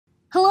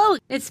Hello,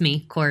 it's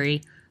me,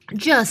 Corey.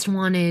 Just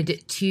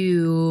wanted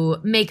to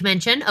make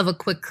mention of a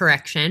quick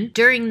correction.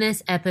 During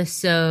this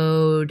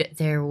episode,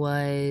 there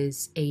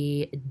was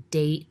a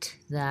date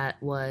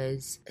that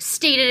was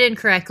stated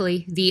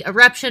incorrectly. The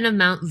eruption of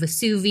Mount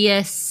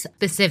Vesuvius,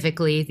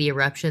 specifically the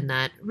eruption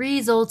that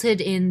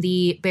resulted in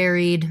the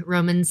buried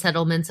Roman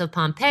settlements of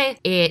Pompeii.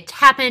 It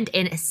happened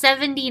in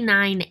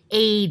 79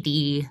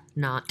 AD,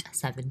 not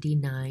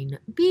 79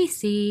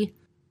 BC.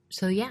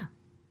 So yeah,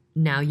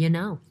 now you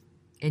know.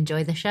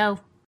 Enjoy the show.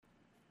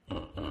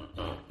 Look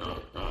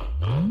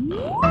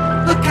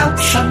out,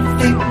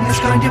 something is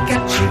going to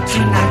get you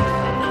tonight.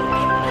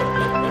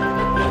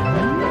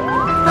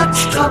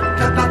 Let's talk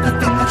about the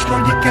thing that's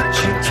going to get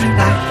you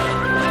tonight.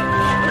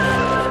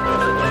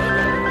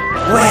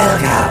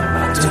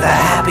 Welcome to the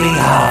Happy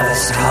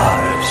Harvest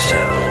Horror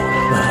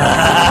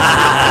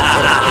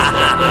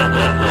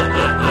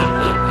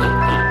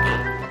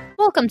Show.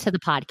 Welcome to the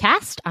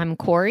podcast. I'm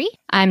Corey.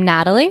 I'm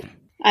Natalie.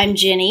 I'm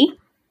Ginny.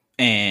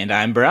 And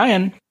I'm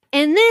Brian.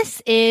 And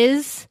this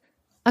is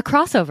a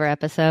crossover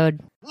episode.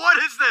 What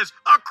is this?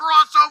 A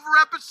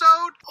crossover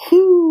episode?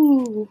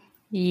 Whoo.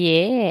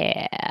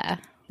 Yeah.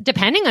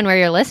 Depending on where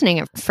you're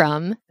listening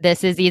from,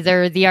 this is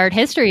either the Art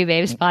History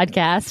Babes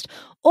podcast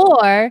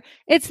or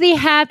it's the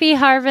Happy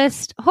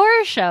Harvest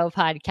Horror Show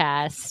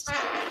podcast.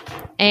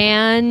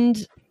 And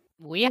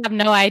we have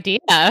no idea.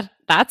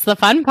 That's the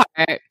fun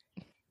part.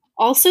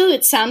 Also,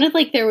 it sounded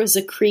like there was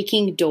a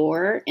creaking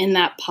door in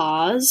that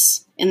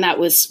pause, and that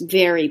was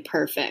very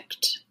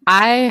perfect.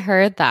 I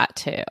heard that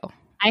too.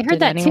 I heard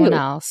that anyone too.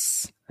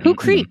 Else? Who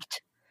creaked?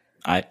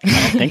 I don't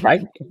think I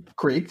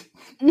creaked.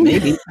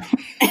 Maybe.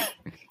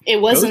 It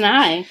wasn't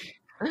I.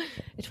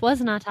 It was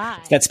not I.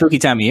 It's that spooky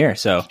time of year,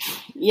 so.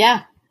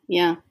 Yeah.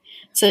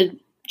 It's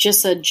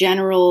just a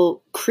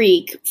general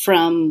creak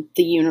from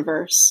the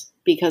universe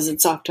because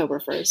it's October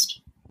 1st.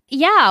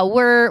 Yeah,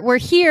 we're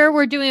here.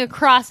 We're doing a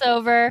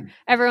crossover.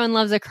 Everyone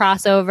loves a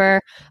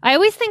crossover. I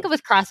always think of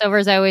with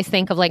crossovers, I always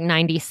think of like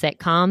 90s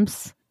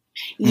sitcoms.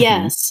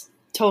 Yes,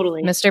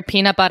 totally. Mr.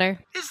 Peanut Butter.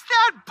 Is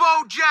that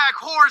BoJack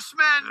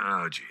Horseman?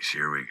 Oh, geez,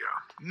 here we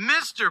go.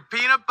 Mr.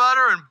 Peanut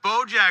Butter and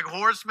BoJack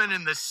Horseman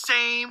in the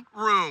same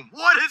room.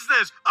 What is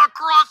this? A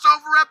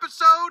crossover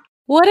episode?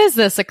 What is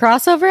this? A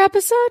crossover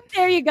episode?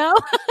 There you go.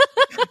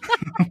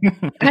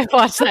 I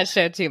watched that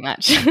show too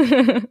much.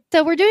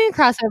 So we're doing a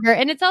crossover,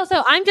 and it's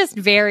also, I'm just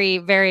very,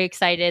 very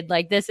excited.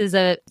 Like, this is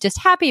a just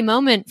happy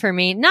moment for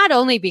me, not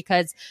only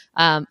because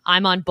I'm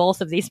on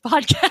both of these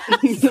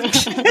podcasts.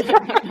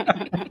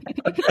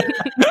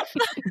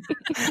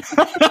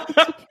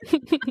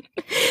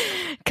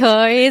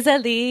 Corey's a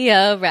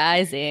Leo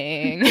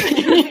rising.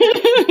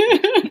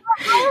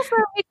 Also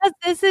because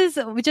this is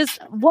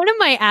just one of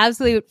my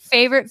absolute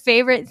favorite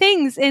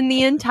things in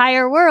the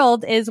entire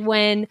world is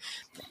when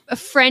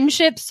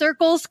friendship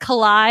circles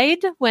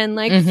collide, when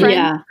like friends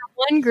from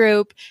one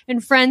group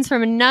and friends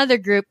from another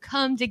group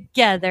come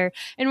together.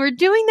 And we're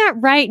doing that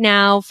right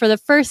now for the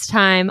first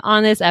time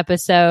on this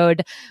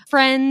episode.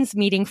 Friends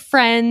meeting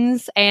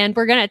friends, and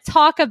we're going to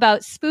talk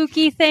about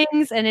spooky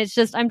things. And it's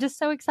just, I'm just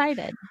so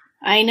excited.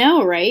 I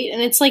know, right?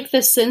 And it's like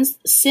the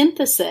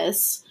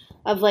synthesis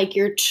of like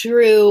your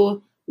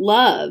true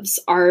loves,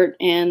 art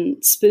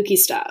and spooky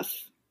stuff.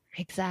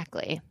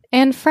 Exactly.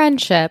 And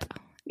friendship.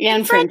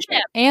 And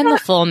friendship. And the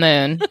full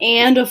moon.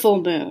 And a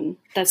full moon.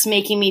 That's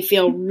making me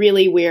feel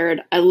really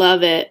weird. I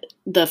love it,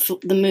 the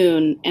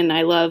moon, and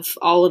I love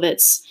all of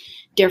its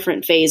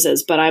different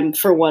phases, but I'm,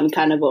 for one,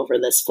 kind of over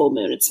this full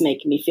moon. It's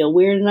making me feel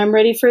weird, and I'm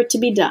ready for it to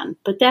be done.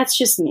 But that's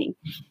just me.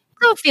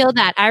 I don't feel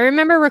that. I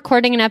remember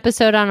recording an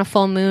episode on a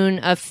full moon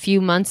a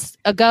few months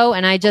ago,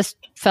 and I just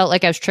felt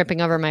like I was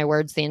tripping over my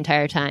words the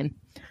entire time.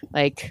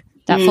 Like,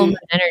 that full moon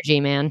energy,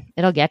 man,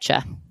 it'll get you.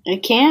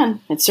 It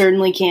can. It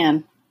certainly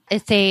can.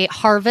 It's a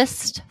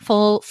harvest,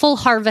 full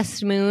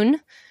harvest moon,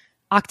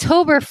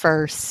 October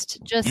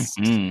 1st. Just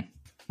We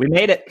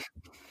made it.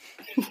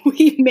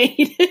 We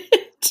made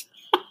it.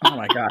 Oh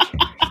my gosh.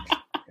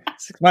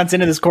 6 months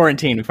into this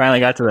quarantine, we finally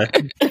got to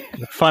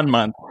the fun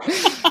month.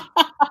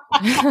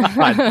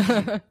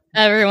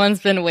 Everyone's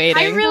been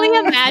waiting. I really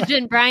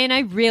imagine, Brian,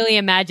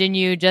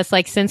 you just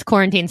like since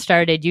quarantine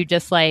started, you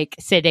just like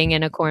sitting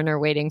in a corner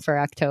waiting for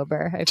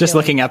October. Just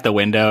looking out the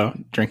window,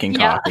 drinking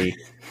coffee.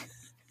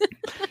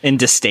 In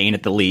disdain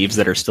at the leaves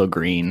that are still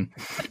green.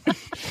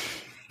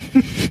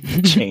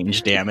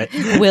 Change, damn it.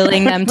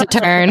 Willing them to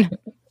turn.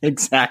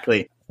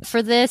 Exactly.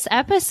 For this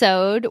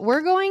episode,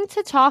 we're going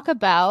to talk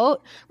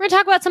about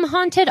some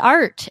haunted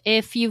art.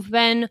 If you've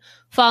been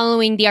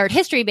following the Art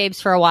History Babes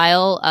for a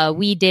while,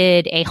 we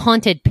did a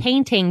haunted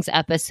paintings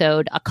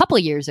episode a couple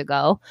years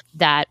ago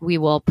that we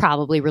will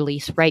probably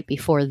release right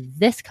before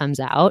this comes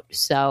out.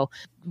 So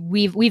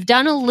we've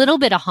done a little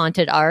bit of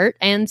haunted art,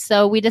 and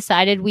so we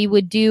decided we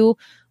would do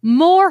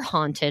more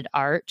haunted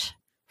art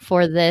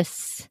for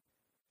this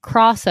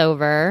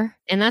crossover,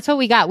 and that's what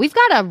we got. We've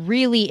got a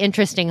really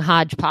interesting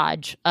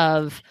hodgepodge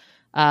of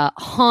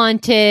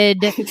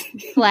haunted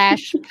 /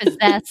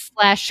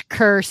 possessed /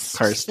 curse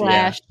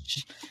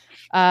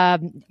 /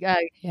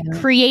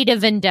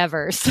 creative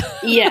endeavors.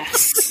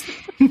 Yes.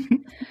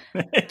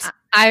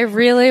 I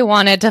really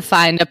wanted to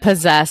find a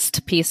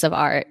possessed piece of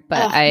art,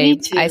 but me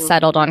too. I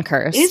settled on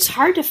cursed. It's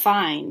hard to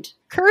find.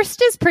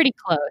 Cursed is pretty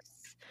close.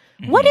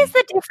 What is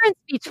the difference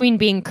between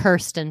being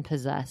cursed and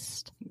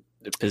possessed?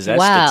 Possessed.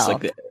 Wow. It's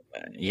like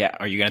yeah.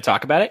 Are you going to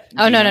talk about it?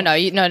 Oh, no.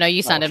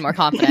 You sounded more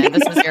confident.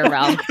 This is your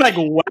realm. Like,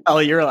 well,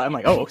 I'm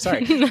like, oh,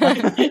 sorry. No,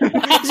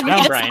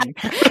 Brian.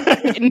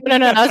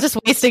 No. I was just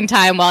wasting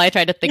time while I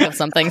tried to think of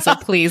something. So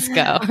please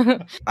go.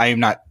 I am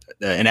not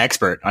an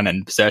expert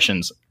on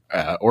possessions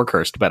or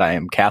cursed, but I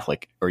am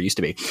Catholic, or used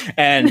to be.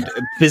 And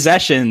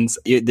possessions,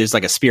 there's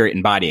like a spirit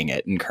embodying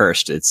it, and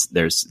cursed,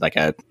 there's like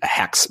a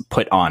hex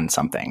put on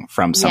something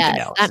from something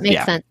else. That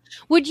makes sense.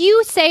 Would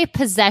you say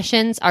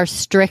possessions are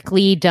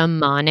strictly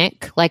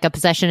demonic? Like a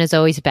possession is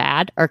always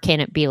bad, or can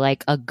it be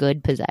like a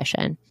good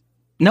possession?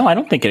 No, I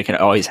don't think it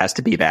always has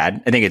to be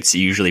bad. I think it's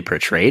usually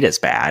portrayed as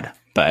bad,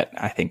 but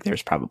I think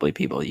there's probably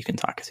people you can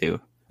talk to.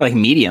 Like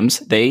mediums,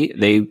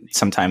 they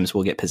sometimes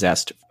will get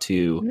possessed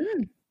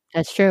to.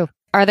 That's true.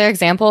 Are there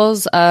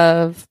examples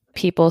of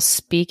people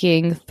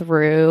speaking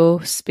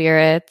through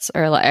spirits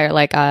or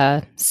like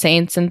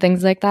saints and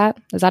things like that?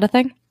 Is that a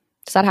thing?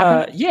 Does that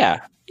happen?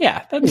 Yeah.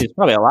 There's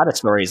probably a lot of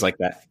stories like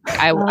that.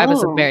 I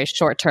was a very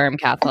short-term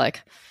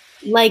Catholic.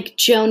 Like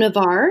Joan of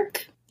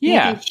Arc?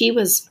 Yeah. Maybe she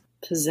was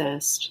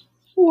possessed.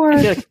 Or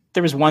I feel like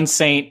there was one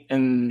saint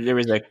and there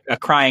was a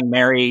crying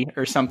Mary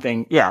or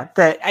something. Yeah,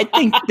 I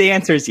think the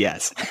answer is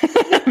yes.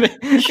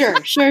 Sure.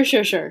 I'm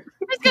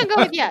just going to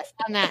go with yes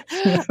on that.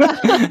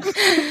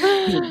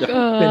 Definitive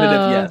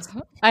yes.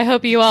 I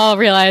hope you all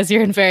realize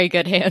you're in very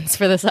good hands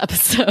for this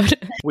episode.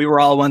 We were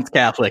all once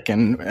Catholic,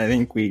 and I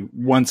think we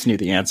once knew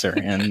the answer,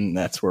 and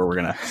that's where we're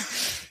going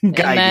to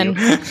guide you.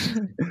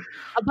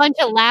 A bunch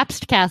of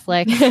lapsed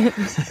Catholics.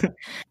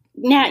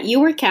 Nat, you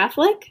were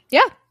Catholic?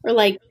 Yeah. Or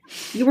like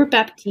you were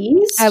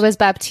baptized? I was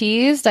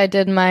baptized. I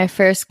did my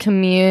first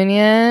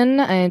communion.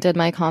 I did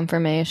my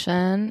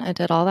confirmation. I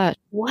did all that.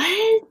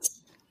 What?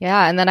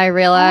 Yeah, and then I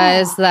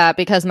realized that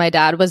because my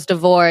dad was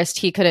divorced,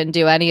 he couldn't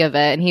do any of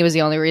it, and he was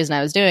the only reason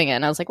I was doing it.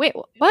 And I was like, wait,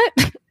 what?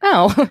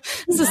 Oh,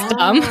 this is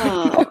dumb.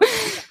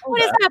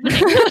 What is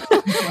happening?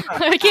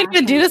 I can't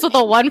even do this with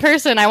the one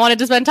person I wanted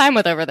to spend time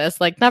with over this.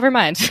 Like, never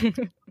mind.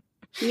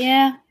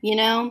 Yeah,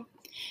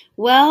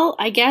 well,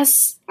 I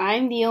guess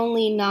I'm the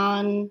only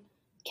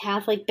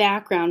non-Catholic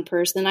background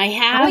person. I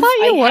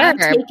thought you were.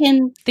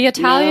 Taken, the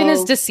Italian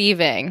is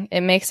deceiving.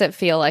 It makes it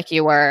feel like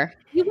you were.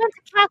 You went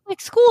to Catholic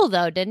school,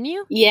 though, didn't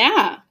you?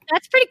 Yeah.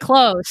 That's pretty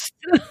close.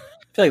 I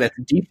feel like that's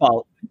the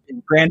default.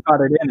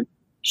 Grandfathered in.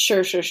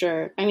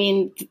 Sure. I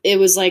mean, it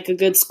was like a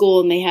good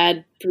school, and they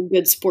had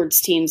good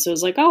sports teams. So it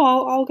was like,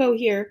 oh, I'll go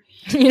here.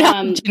 Jenny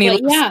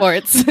loves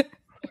sports.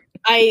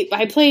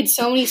 I played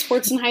so many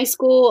sports in high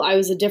school. I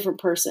was a different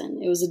person.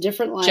 It was a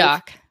different life.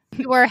 Jock.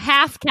 You were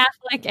half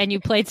Catholic and you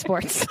played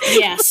sports.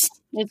 Yes,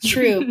 it's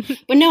true.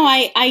 But no,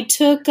 I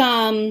took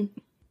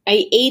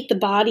I ate the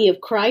body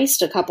of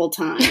Christ a couple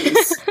times.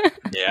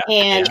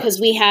 And because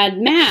we had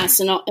mass,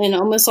 and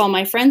almost all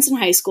my friends in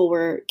high school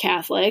were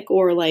Catholic,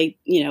 or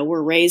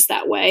were raised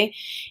that way.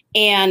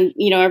 And,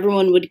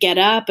 everyone would get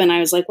up, and I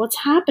was like, what's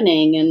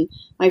happening? And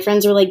my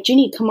friends were like,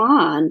 Ginny, come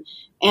on.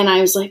 And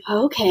I was like,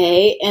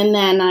 okay. And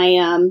then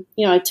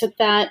I took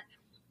that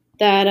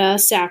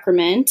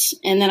sacrament,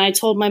 and then I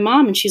told my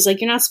mom, and she's like,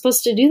 you're not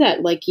supposed to do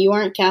that. Like, you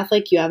aren't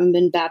Catholic. You haven't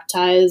been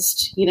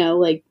baptized, you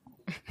don't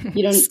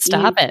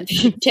stop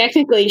it.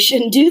 Technically, you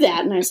shouldn't do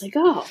that. And I was like,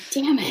 oh,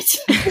 damn it.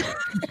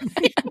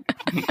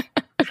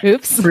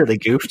 Oops. Really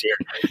goofed here.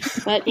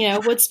 But,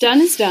 what's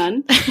done is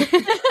done.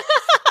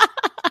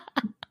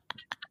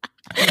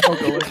 I'll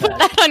go with Put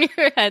that on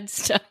your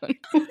headstone.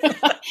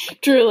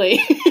 Truly.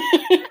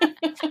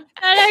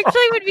 That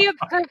actually would be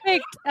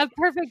a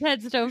perfect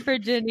headstone for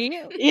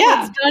Ginny.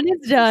 Yeah. What's done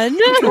is done.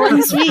 Short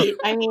and sweet.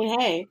 I mean,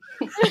 hey.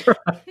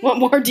 What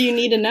more do you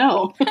need to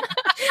know?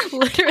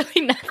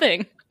 Literally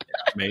nothing.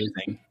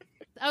 Amazing.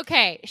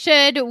 Okay,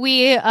 should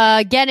we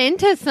get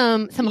into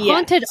some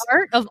haunted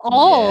art of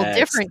all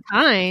different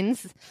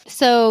kinds?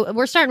 So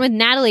we're starting with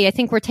Natalie. I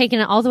think we're taking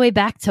it all the way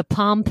back to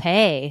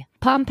Pompeii.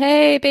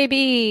 Pompeii,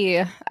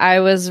 baby.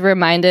 I was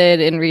reminded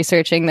in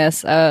researching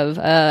this of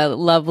a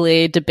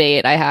lovely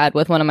debate I had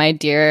with one of my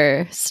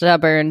dear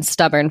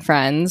stubborn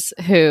friends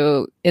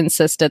who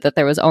insisted that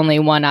there was only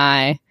one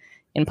eye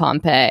in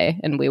Pompeii,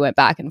 and we went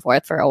back and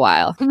forth for a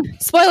while.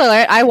 Spoiler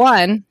alert, I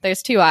won.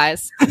 There's two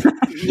eyes.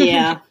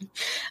 Yeah.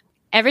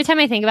 Every time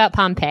I think about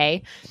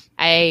Pompeii,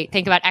 I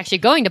think about actually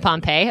going to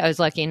Pompeii. I was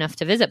lucky enough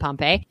to visit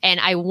Pompeii. And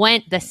I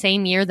went the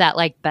same year that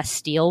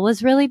Bastille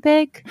was really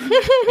big.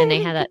 And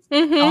they had that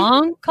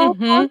song called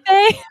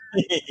Pompeii.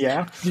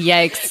 Yeah.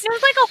 Yikes. It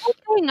was a whole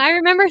thing. I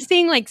remember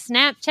seeing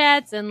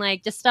Snapchats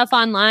and just stuff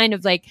online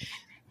of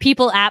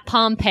people at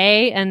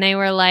Pompeii, and they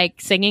were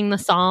singing the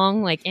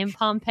song in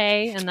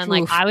Pompeii. And then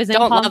I was in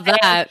Don't Pompeii.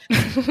 love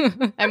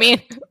that. I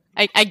mean,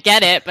 I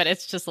get it, but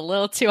it's just a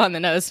little too on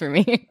the nose for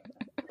me.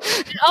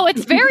 Oh,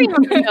 it's very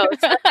on the nose.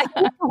 That's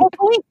the whole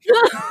point.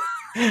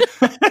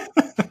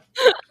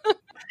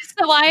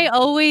 So I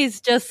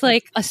always just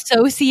like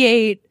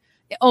associate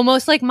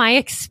almost like my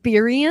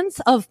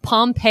experience of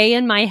Pompeii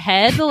in my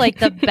head, like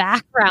the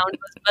background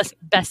was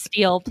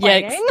Bastille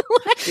playing.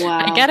 Wow.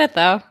 I get it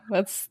though.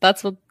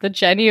 That's what the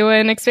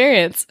genuine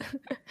experience.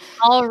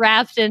 All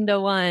wrapped into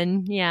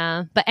one.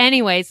 Yeah. But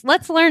anyways,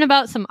 let's learn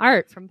about some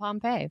art from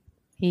Pompeii.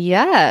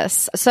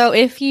 Yes. So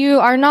if you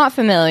are not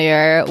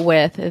familiar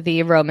with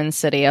the Roman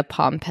city of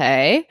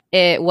Pompeii,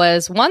 it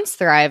was once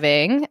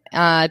thriving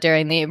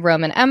during the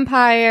Roman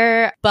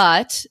Empire,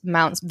 but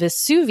Mount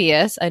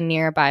Vesuvius, a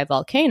nearby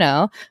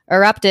volcano,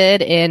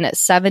 erupted in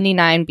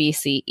 79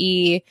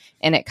 BCE,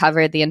 and it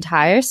covered the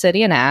entire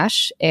city in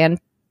ash and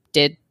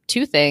did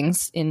two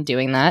things in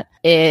doing that.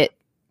 It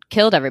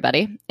killed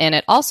everybody, and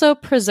it also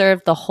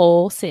preserved the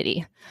whole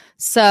city.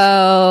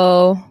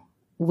 So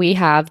we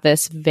have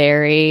this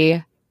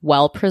very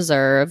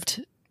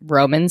well-preserved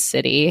Roman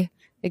city,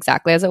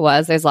 exactly as it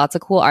was. There's lots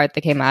of cool art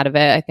that came out of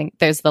it. I think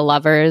there's the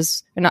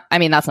lovers. I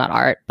mean, that's not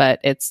art, but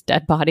it's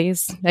dead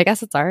bodies. I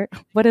guess it's art.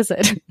 What is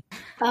it?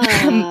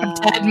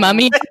 Dead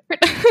mummy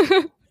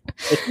art?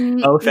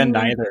 It's both and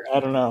neither. I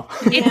don't know.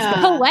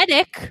 It's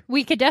poetic.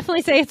 We could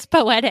definitely say it's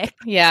poetic.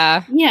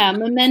 Yeah. Yeah,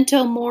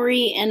 memento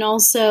mori and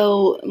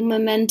also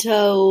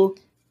memento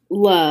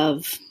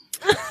love.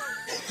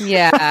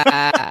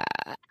 Yeah.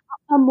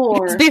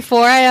 Amor.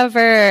 Before I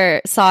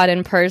ever saw it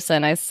in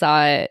person, I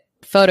saw it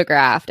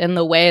photographed, and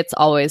the way it's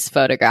always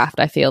photographed,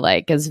 I feel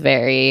like, is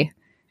very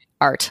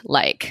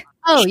art-like.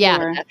 Oh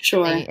yeah,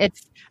 sure.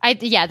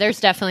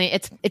 There's definitely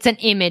it's an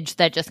image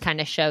that just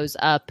kind of shows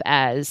up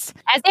as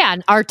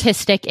an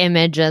artistic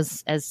image,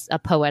 as a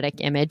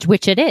poetic image,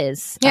 which it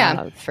is.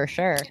 Yeah, for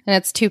sure. And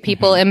it's two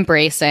people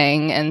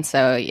embracing, and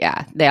so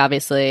they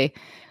obviously.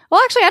 Well,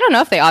 actually, I don't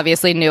know if they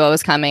obviously knew what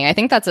was coming. I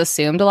think that's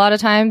assumed a lot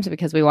of times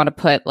because we want to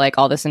put like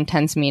all this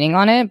intense meaning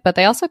on it, but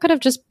they also could have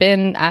just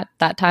been at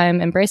that time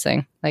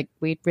embracing. Like,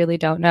 we really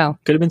don't know.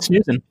 Could have been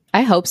snoozing.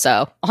 I hope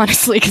so,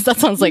 honestly, because that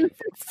sounds like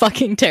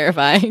fucking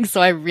terrifying. So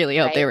I really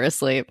hope they were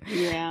asleep.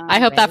 Yeah. I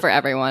hope that for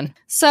everyone.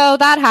 So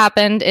that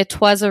happened.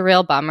 It was a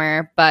real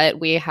bummer, but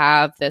we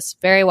have this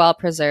very well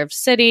preserved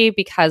city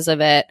because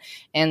of it.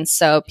 And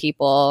so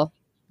people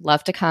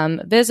love to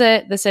come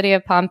visit the city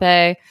of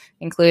Pompeii,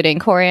 including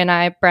Corey and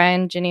I.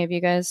 Brian, did any of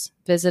you guys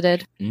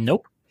visited?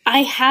 Nope. I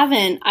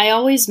haven't. I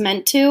always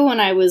meant to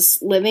when I was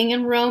living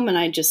in Rome, and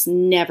I just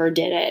never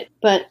did it.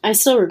 But I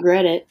still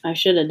regret it. I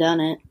should have done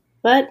it.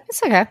 But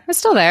it's okay. It's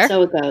still there.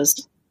 So it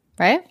goes.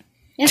 Right?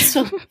 It's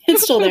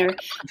still there.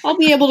 I'll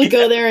be able to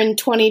go there in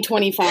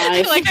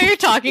 2025. Like how you're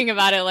talking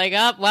about it, like,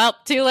 oh, well,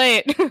 too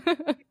late.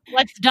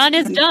 What's done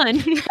is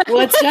done.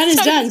 What's done is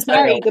done.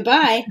 Sorry,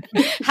 goodbye.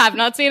 Have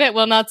not seen it,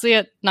 will not see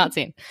it, not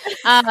seen.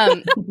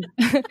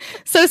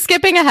 So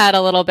skipping ahead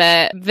a little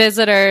bit,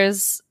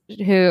 visitors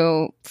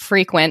who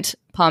frequent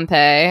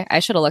Pompeii, I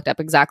should have looked up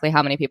exactly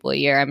how many people a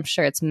year. I'm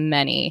sure it's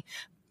many.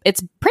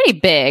 It's pretty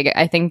big.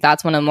 I think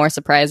that's one of the more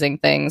surprising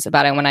things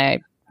about it when I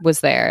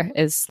was there,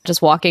 is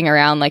just walking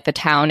around like the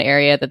town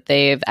area that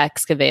they've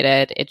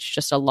excavated. It's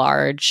just a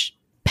large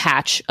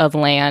patch of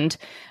land.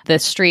 The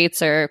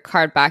streets are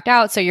carved back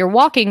out. So you're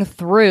walking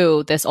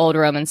through this old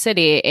Roman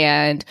city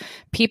and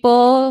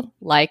people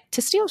like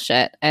to steal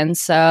shit. And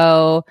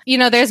so,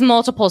 there's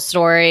multiple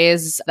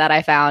stories that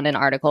I found in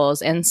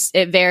articles, and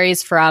it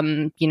varies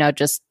from,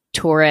 just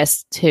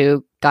tourists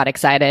who got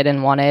excited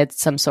and wanted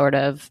some sort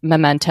of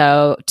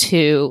memento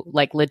to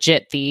like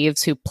legit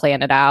thieves who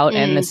plan it out.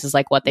 And this is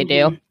like what they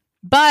do.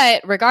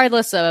 But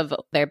regardless of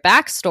their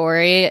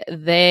backstory,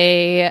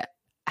 they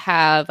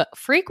have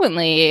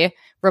frequently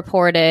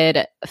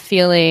reported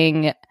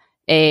feeling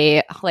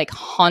a like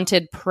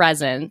haunted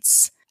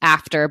presence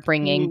after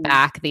bringing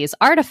back these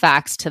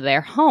artifacts to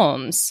their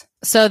homes.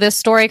 So this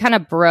story kind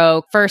of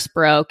first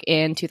broke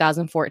in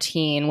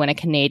 2014 when a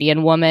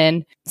Canadian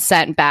woman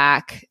sent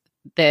back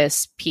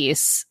this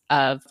piece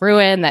of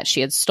ruin that she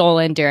had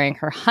stolen during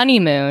her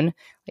honeymoon,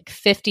 like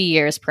 50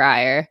 years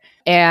prior.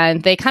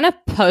 And they kind of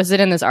pose it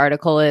in this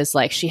article as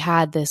like she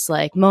had this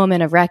like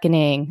moment of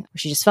reckoning where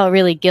she just felt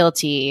really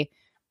guilty.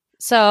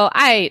 So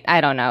I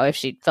don't know if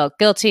she felt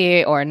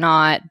guilty or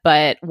not,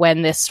 but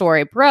when this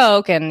story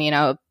broke and,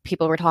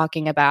 people were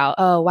talking about,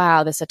 oh,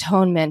 wow, this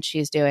atonement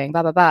she's doing,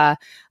 blah, blah, blah.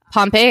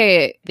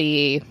 Pompeii,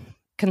 the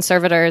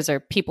conservators or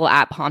people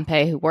at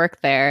Pompeii who work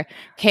there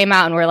came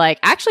out and were like,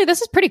 actually,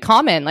 this is pretty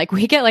common. Like,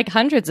 we get like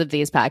hundreds of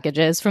these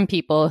packages from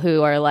people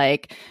who are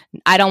like,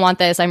 I don't want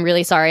this. I'm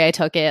really sorry I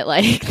took it.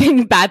 Like,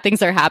 bad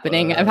things are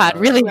happening. I've had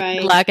really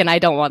bad luck and I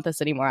don't want this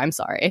anymore. I'm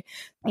sorry.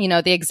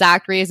 The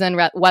exact reason,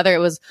 whether it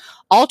was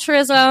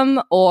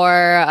altruism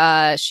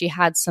or she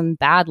had some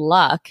bad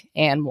luck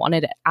and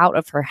wanted it out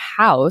of her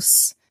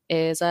house,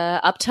 is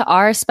up to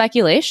our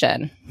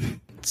speculation.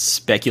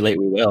 Speculate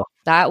we will.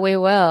 That we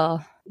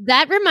will.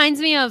 That reminds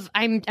me of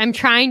I'm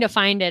trying to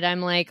find it. I'm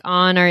like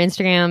on our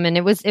Instagram, and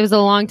it was a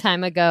long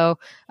time ago.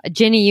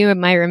 Ginny, you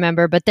might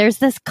remember, but there's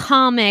this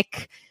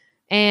comic,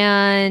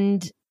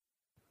 and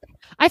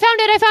I found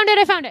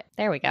it.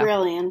 There we go.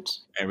 Brilliant.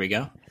 There we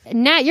go.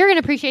 Nat, you're going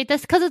to appreciate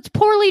this because it's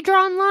poorly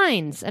drawn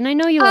lines. And I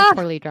know you love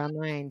poorly drawn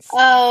lines.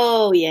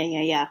 Oh,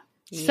 yeah.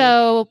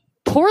 So,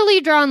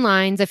 poorly drawn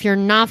lines, if you're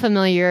not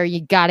familiar,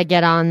 you got to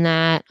get on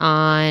that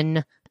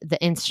on the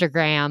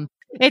Instagram.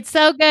 It's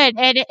so good.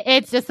 And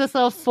it's just this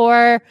little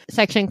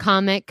 4-section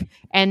comic.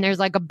 And there's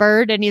like a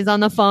bird and he's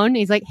on the phone.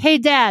 He's like, hey,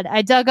 Dad,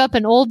 I dug up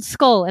an old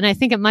skull and I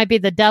think it might be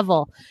the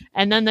devil.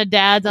 And then the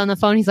dad's on the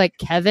phone. He's like,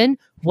 Kevin,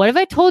 what have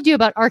I told you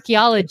about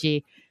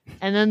archaeology?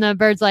 And then the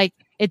bird's like,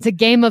 it's a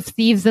game of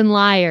thieves and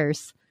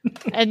liars.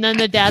 And then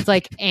the dad's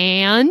like,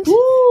 and?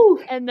 Woo!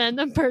 And then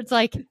the bird's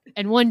like,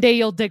 and one day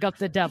you'll dig up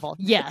the devil.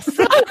 Yes.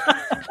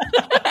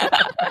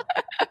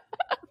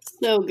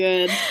 So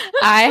good.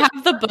 I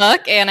have the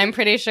book and I'm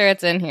pretty sure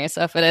it's in here.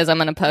 So if it is, I'm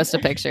going to post a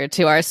picture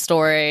to our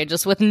story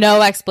just with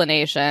no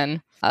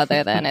explanation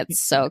other than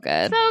it's so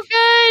good. So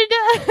good.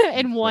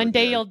 And one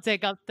day good. you'll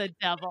dig up the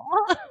devil.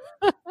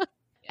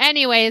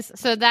 Anyways,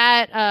 so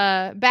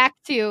that back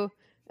to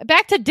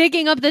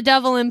digging up the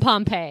devil in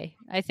Pompeii.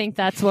 I think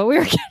that's what we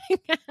were getting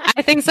at.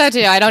 I think so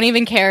too. I don't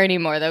even care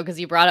anymore though, because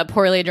you brought up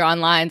poorly drawn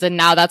lines and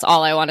now that's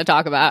all I want to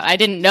talk about. I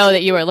didn't know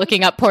that you were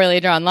looking up poorly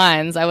drawn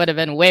lines. I would have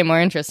been way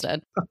more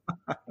interested.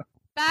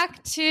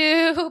 Back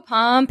to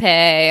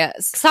Pompeii.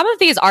 Some of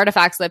these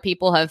artifacts that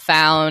people have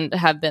found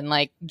have been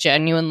like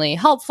genuinely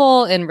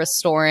helpful in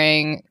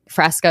restoring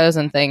frescoes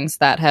and things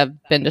that have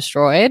been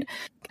destroyed.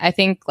 I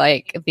think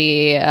like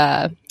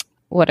the,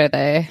 what are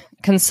they?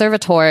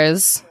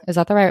 Conservators. Is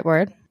that the right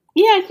word?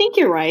 Yeah, I think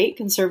you're right.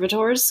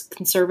 Conservators,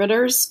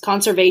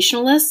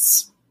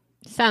 conservationalists.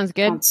 Sounds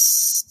good.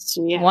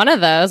 Yeah. One of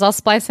those. I'll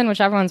splice in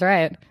whichever one's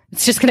right.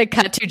 It's just going to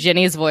cut to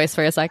Ginny's voice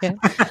for a second.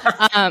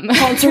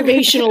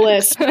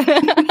 Conservationalist.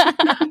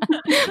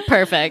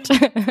 Perfect.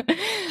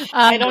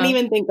 I don't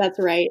even think that's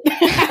right.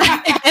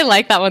 I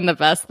like that one the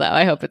best, though.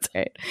 I hope it's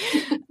right.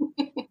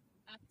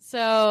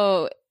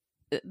 So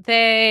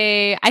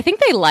I think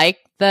they like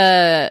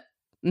the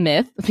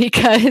myth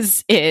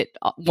because it,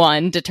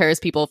 1, deters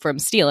people from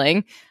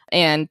stealing,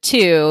 and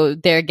 2,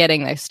 they're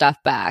getting their stuff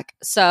back.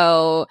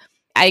 So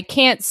I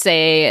can't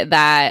say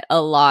that a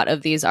lot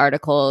of these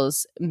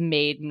articles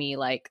made me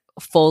like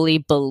fully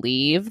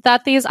believe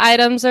that these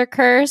items are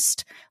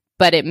cursed,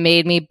 but it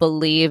made me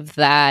believe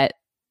that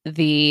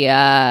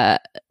the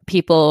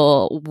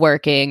people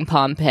working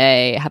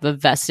Pompeii have a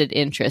vested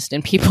interest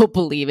in people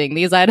believing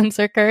these items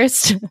are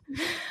cursed.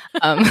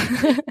 And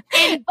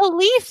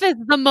belief is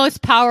the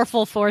most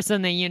powerful force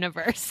in the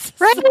universe.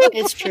 Right?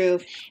 It's true.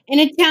 And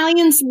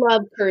Italians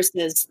love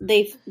curses.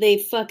 They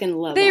fucking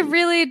love They them.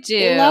 really do.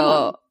 They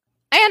love 'em.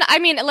 And I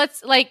mean,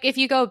 if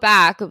you go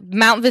back,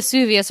 Mount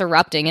Vesuvius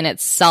erupting in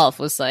itself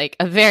was like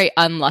a very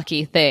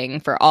unlucky thing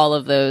for all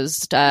of those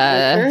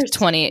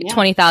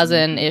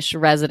 20,000-ish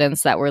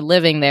residents that were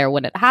living there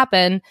when it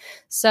happened.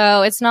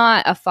 So it's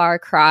not a far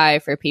cry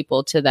for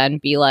people to then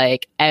be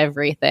like,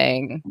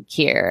 everything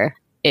here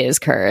is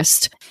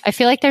cursed. I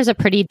feel like there's a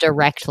pretty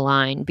direct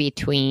line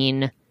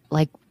between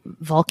like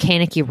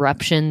volcanic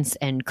eruptions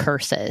and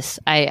curses.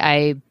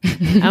 I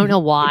don't know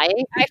why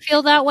I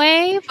feel that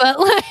way, but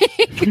like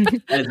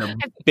That is a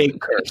big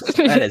curse.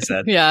 That is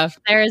a Yeah.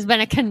 there has been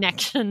a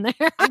connection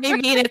there. I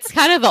mean, it's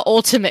kind of the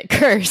ultimate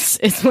curse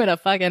is when a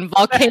fucking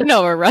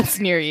volcano erupts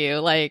near you.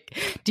 Like,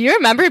 do you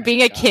remember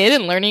being a kid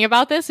and learning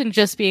about this and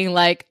just being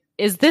like,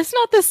 is this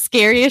not the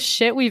scariest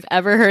shit we've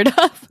ever heard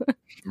of?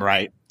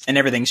 right. And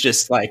everything's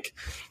just like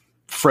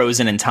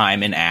frozen in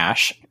time in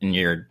ash, and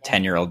your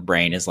 10-year-old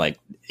brain is like,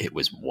 it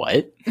was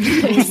what?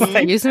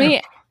 Excuse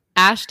me?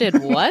 Ash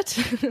did what?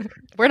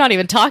 We're not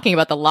even talking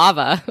about the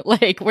lava.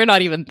 Like, we're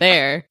not even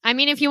there. I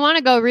mean, if you want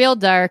to go real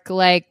dark,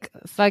 like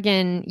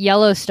fucking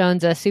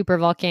Yellowstone's a super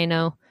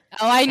volcano.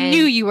 Oh, I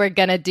knew you were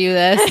gonna do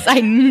this.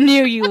 I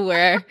knew you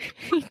were.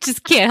 You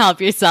just can't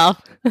help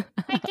yourself.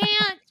 I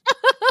can't.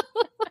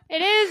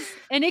 It is,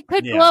 and it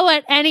could Yeah. blow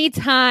at any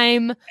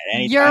time. At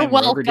any You're time,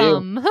 we're overdue.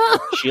 welcome.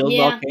 Shield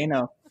Yeah.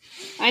 volcano.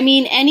 I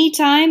mean, any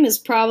time is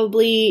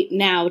probably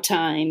now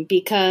time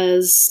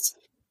because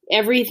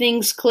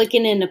everything's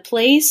clicking into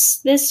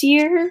place this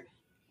year.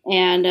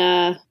 And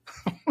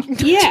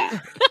yeah,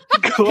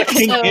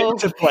 Clicking So-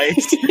 into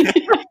place.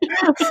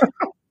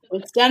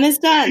 what's done is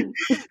done.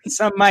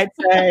 Some might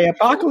say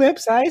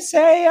apocalypse. I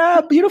say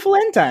beautiful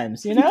end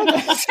times. You know,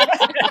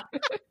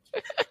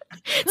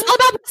 It's all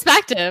about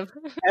perspective.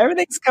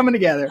 everything's coming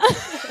together.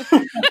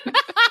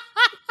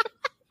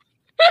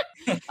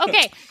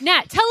 Okay,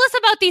 Nat, tell us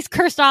about these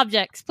cursed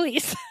objects,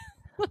 please.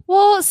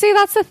 Well, see,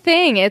 that's the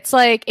thing. It's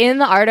like in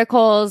the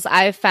articles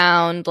I've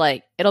found,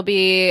 like, it'll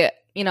be,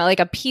 you know, like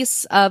a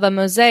piece of a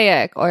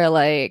mosaic or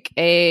like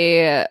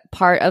a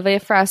part of a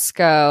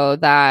fresco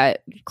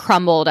that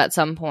crumbled at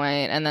some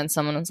point, and then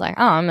someone was like,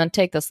 oh, I'm going to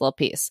take this little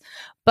piece.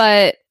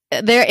 But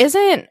there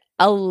isn't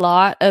a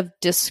lot of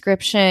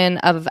description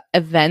of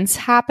events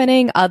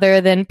happening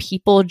other than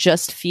people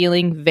just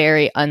feeling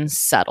very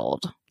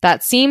unsettled.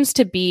 That seems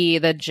to be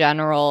the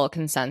general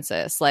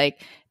consensus.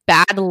 Like,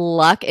 bad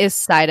luck is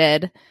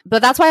cited.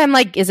 But that's why I'm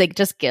like, is it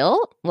just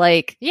guilt?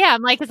 Like, Yeah,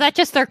 I'm like, is that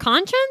just their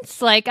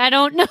conscience? Like, I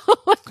don't know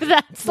if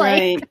that's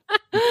Right.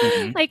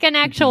 like an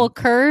actual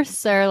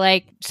curse or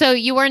like. So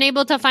you weren't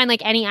able to find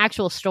like any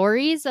actual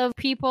stories of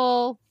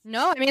people.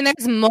 no, I mean,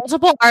 there's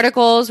multiple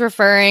articles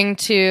referring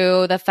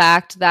to the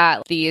fact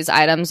that these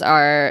items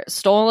are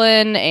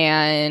stolen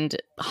and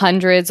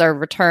hundreds are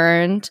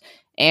returned.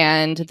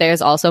 And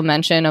there's also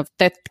mention of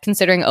that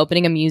considering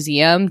opening a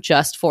museum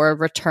just for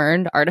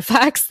returned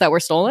artifacts that were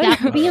stolen.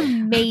 That would be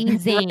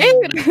amazing.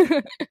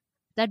 Right?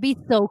 That'd be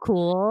so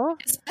cool.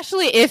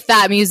 Especially if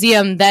that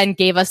museum then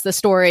gave us the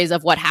stories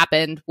of what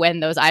happened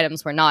when those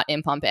items were not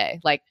in Pompeii.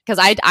 Like, because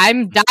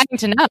I'm dying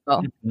to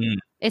know.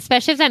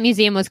 Especially if that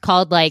museum was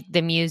called like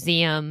the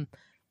Museum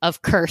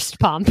of Cursed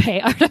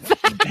Pompeii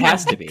Artifacts. It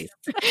has to be.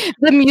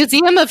 The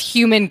Museum of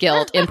Human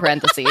Guilt, in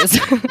parentheses.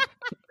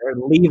 They're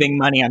leaving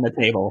money on the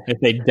table if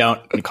they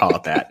don't call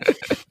it that.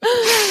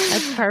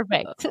 That's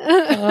perfect.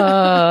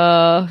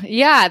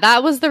 Yeah,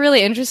 that was the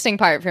really interesting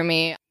part for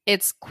me.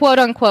 It's quote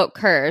unquote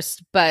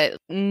cursed, but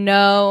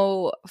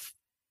no,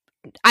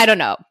 I don't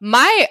know.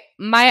 My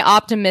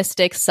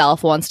optimistic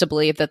self wants to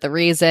believe that the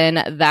reason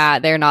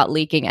that they're not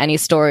leaking any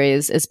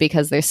stories is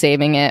because they're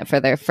saving it for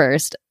their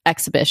first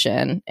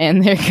exhibition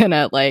and they're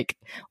gonna like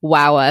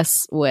wow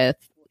us with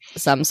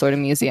some sort of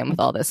museum with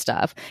all this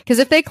stuff. Because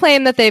if they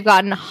claim that they've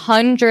gotten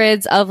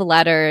hundreds of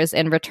letters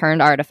and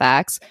returned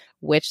artifacts,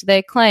 which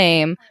they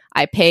claim,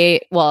 I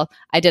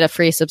did a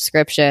free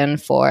subscription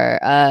for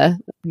a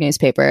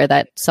newspaper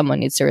that someone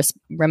needs to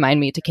remind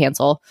me to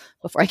cancel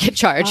before I get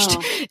charged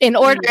in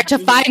order to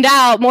find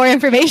out more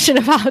information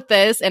about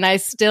this. And I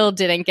still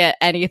didn't get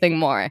anything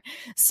more.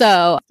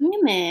 So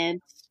Damn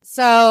it.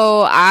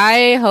 So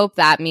I hope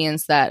that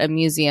means that a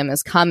museum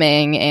is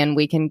coming and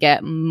we can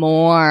get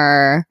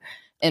more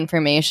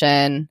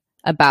information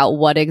about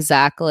what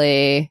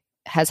exactly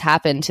has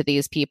happened to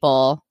these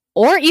people.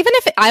 Or even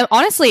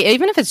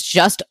if it's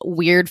just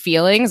weird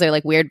feelings or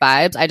like weird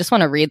vibes, I just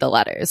want to read the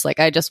letters. Like,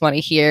 I just want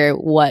to hear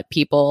what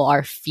people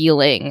are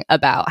feeling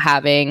about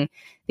having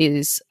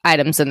these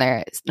items in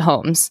their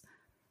homes.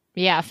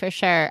 Yeah, for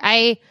sure.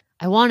 I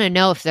want to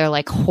know if they're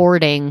like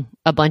hoarding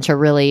a bunch of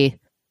really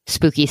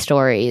spooky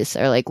stories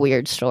or like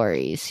weird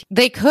stories.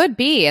 They could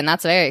be, and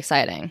that's very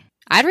exciting.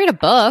 I'd read a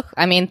book.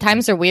 I mean,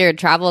 times are weird.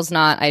 Travel's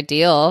not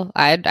ideal.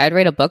 I'd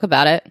read a book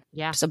about it.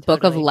 Yeah, just a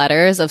book of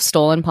letters of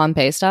stolen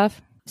Pompeii stuff.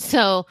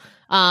 So,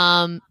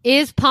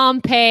 is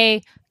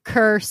Pompeii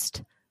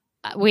cursed?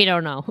 We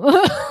don't know.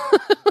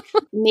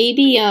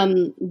 Maybe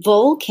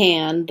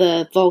Vulcan,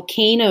 the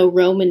volcano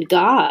Roman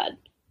god,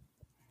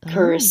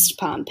 cursed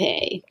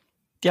Pompeii.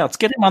 Yeah, let's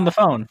get him on the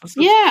phone.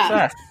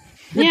 Yeah.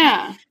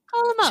 Yeah.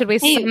 Call him up. Should we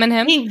summon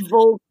him? Hey,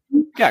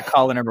 Got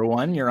caller number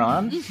 1. You're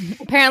on.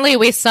 Apparently,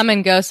 we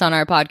summon ghosts on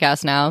our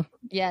podcast now.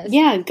 Yes.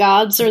 Yeah,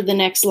 gods are the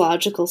next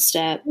logical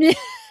step.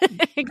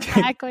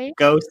 Exactly.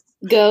 Ghosts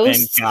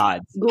Ghosts, and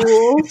gods.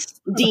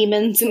 ghouls,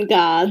 demons, and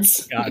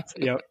gods. Gods.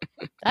 Yep.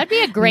 That'd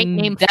be a great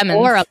name Demons.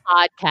 for a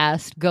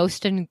podcast.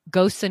 Ghosts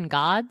and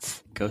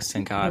Gods. Ghosts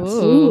and gods.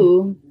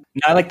 Ooh.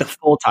 No, I like the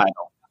full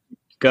title.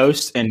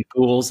 Ghosts and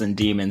ghouls and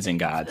demons and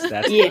gods.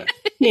 That's Yeah. good.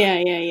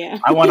 Yeah.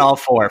 I want all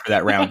 4 for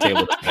that round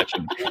table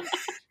discussion.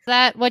 Is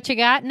that what you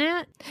got,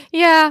 Nat?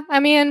 Yeah, I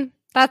mean,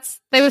 that's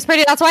why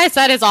I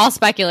said it's all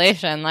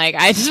speculation. Like,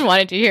 I just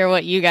wanted to hear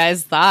what you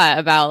guys thought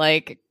about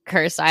like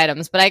cursed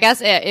items. But I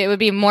guess it would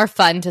be more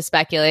fun to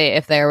speculate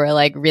if there were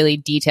like really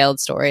detailed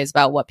stories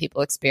about what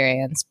people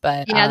experience.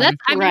 But Yeah, that's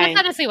Right.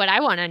 honestly what I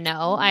want to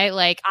know. I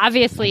like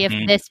obviously if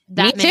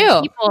that Me many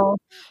too. people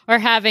are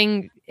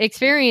having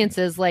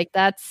experiences like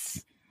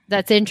that's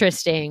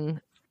interesting.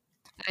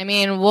 I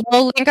mean, we'll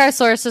link our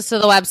sources to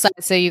the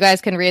website so you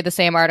guys can read the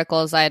same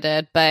articles I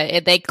did.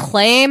 But they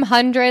claim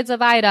hundreds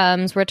of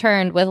items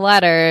returned with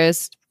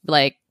letters,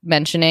 like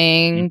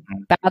mentioning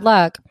bad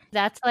luck.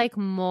 That's like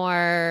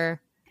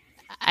more,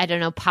 I don't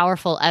know,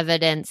 powerful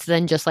evidence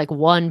than just like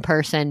one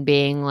person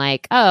being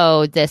like,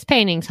 oh, this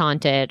painting's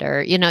haunted,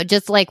 or, you know,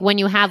 just like when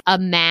you have a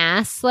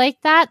mass like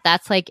that,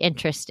 that's like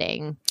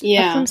interesting. That's what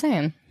Yeah. I'm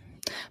saying.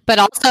 But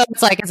also,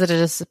 it's like, is it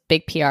just a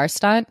big PR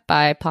stunt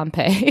by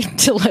Pompeii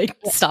to like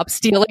stop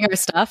stealing our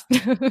stuff?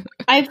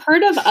 I've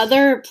heard of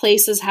other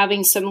places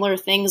having similar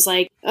things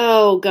like,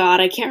 oh God,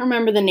 I can't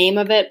remember the name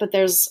of it, but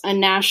there's a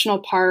national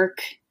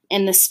park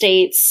in the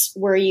States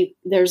where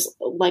there's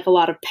like a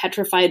lot of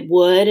petrified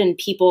wood and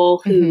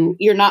people who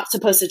you're not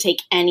supposed to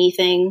take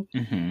anything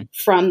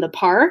from the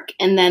park.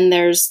 And then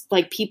there's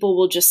like people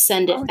will just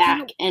send it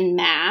back en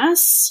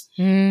masse.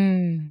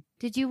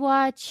 Did you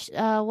watch,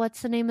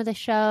 what's the name of the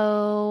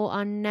show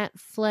on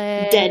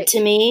Netflix? Dead to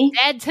Me.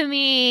 Dead to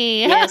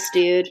Me. Yes,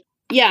 dude.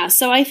 Yeah,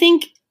 so I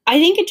think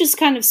it just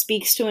kind of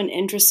speaks to an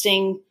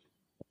interesting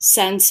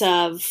sense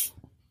of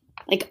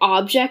like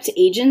object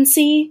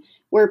agency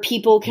where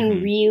people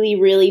can really,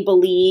 really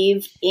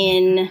believe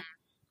in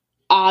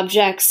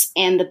objects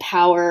and the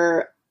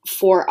power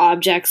for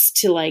objects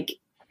to like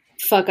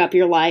fuck up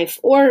your life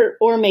or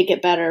make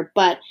it better.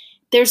 But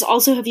there's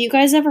also, have you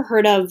guys ever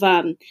heard of,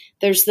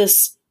 there's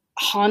this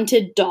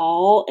haunted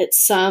doll at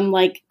some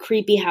like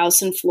creepy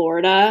house in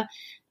Florida,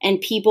 and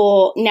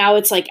people now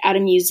it's like at a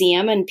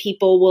museum, and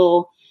people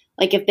will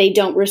like if they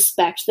don't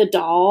respect the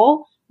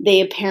doll, they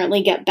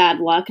apparently get bad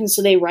luck, and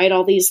so they write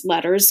all these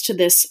letters to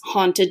this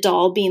haunted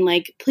doll being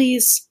like,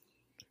 please,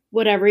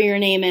 whatever your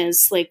name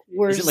is, like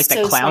we're Is it like so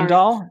that clown sorry.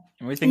 doll?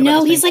 Are we thinking No,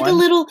 about the he's same like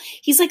one?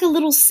 he's like a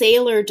little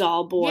sailor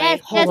doll boy.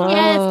 Yes, Hold on.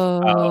 yes.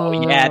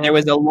 Oh yeah, there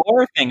was a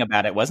lore thing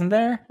about it, wasn't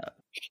there?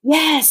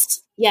 Yes.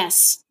 Yeah.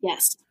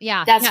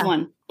 That's yeah.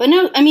 one. But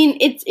no, I mean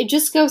it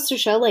just goes to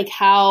show like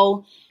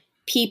how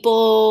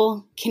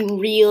people can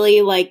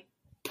really like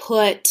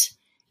put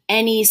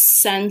any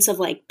sense of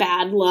like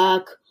bad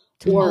luck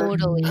or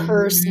Totally.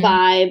 curse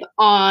vibe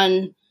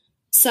on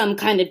some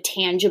kind of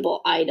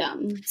tangible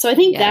item. So I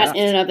think that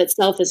in and of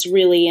itself is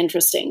really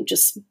interesting,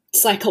 just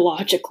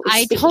psychologically.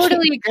 I speaking.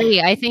 totally agree.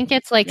 I think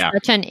it's like Yeah.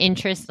 such an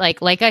interest.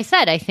 Like I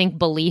said, I think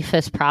belief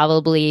is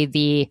probably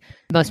the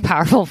most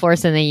powerful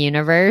force in the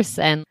universe.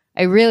 And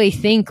I really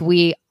think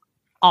we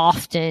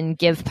often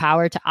give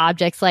power to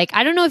objects. Like,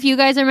 I don't know if you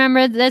guys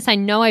remember this. I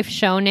know I've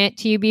shown it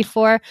to you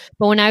before,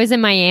 but when I was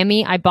in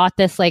Miami, I bought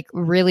this like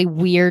really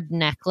weird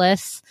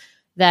necklace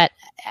that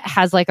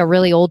has like a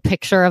really old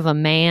picture of a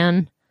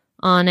man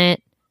on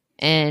it.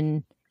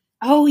 And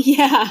Oh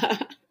yeah.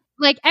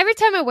 like every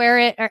time I wear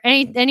it or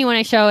anyone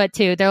I show it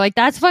to, they're like,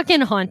 that's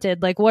fucking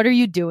haunted. Like, what are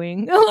you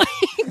doing?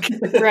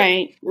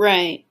 Like,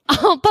 Right.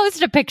 I'll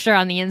post a picture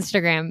on the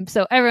Instagram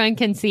so everyone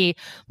can see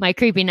my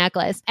creepy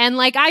necklace. And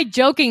like, I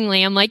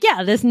jokingly, I'm like,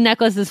 yeah, this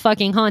necklace is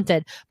fucking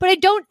haunted, but I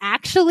don't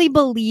actually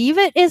believe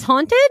it is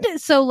haunted.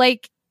 So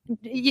like,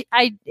 nothing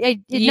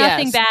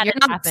bad You're has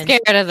not happened.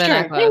 scared of the Sure.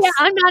 necklace. Yeah,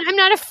 I'm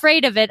not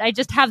afraid of it. I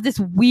just have this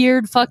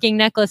weird fucking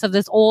necklace of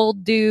this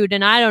old dude,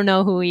 and I don't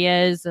know who he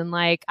is, and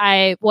like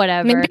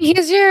whatever. Maybe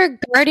he's your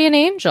guardian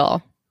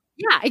angel.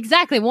 Yeah,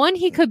 exactly. One,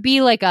 he could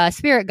be like a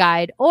spirit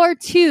guide, or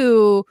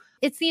two,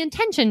 it's the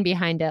intention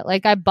behind it.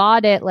 Like I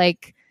bought it,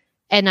 like,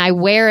 and I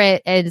wear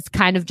it as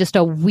kind of just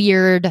a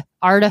weird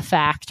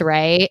artifact,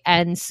 right?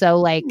 And so,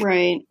 like,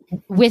 Right.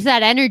 with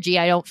that energy,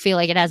 I don't feel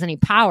like it has any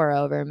power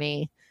over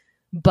me.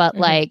 But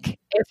like,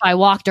 if I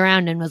walked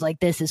around and was like,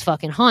 "This is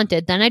fucking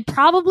haunted," then I'd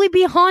probably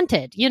be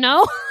haunted, you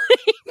know?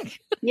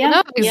 Yeah.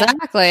 No, yeah.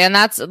 exactly. And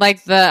that's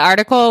like the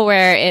article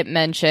where it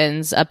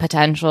mentions a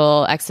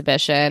potential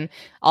exhibition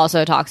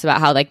also talks about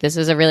how like this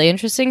is a really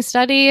interesting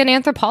study in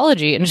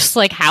anthropology and just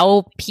like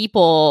how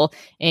people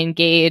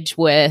engage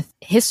with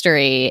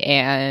history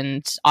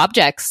and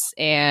objects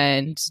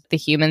and the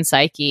human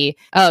psyche.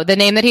 Oh, the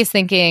name that he's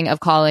thinking of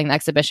calling the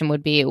exhibition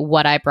would be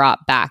What I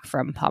Brought Back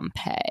from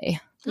Pompeii.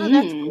 Oh,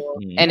 that's Mm. cool.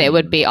 And it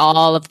would be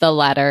all of the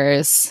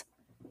letters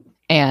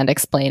and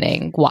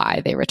explaining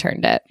why they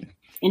returned it.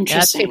 That's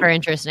Interesting. super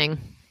interesting.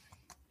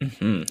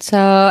 Mhm. So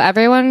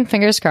everyone,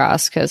 fingers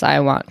crossed, because I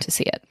want to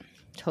see it.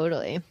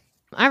 Totally.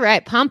 All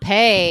right,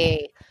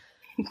 Pompeii.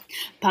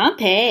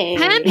 Pompeii.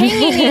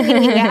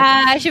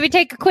 Should we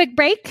take a quick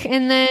break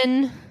and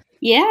then?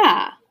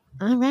 Yeah.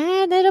 All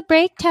right, little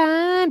break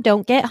time.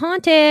 Don't get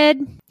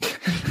haunted.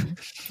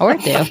 Or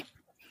do.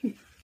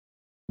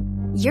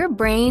 Your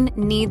brain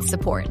needs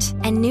support,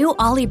 and new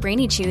Ollie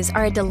Brainy Chews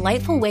are a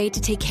delightful way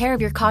to take care of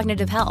your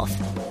cognitive health.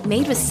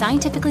 Made with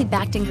scientifically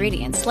backed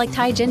ingredients like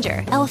Thai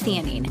ginger,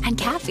 L-theanine, and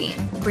caffeine,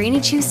 Brainy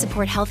Chews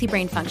support healthy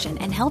brain function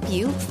and help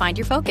you find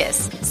your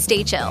focus,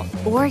 stay chill,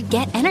 or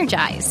get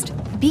energized.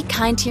 Be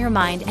kind to your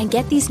mind and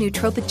get these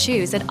nootropic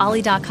chews at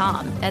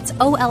ollie.com. That's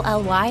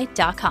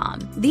OLLY.com.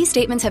 These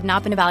statements have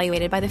not been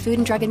evaluated by the Food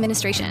and Drug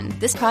Administration.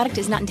 This product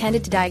is not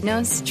intended to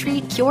diagnose,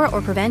 treat, cure,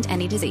 or prevent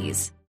any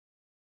disease.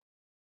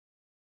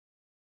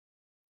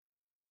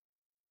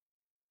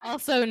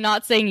 Also,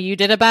 not saying you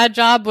did a bad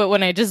job, but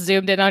when I just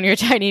zoomed in on your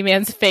tiny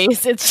man's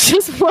face, it's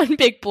just one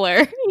big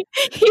blur.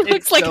 He It's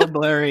looks like so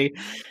blurry.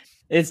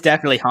 It's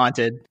definitely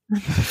haunted.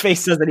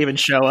 Face doesn't even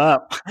show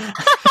up.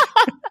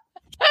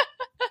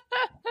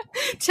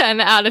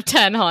 10 out of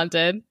 10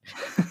 haunted.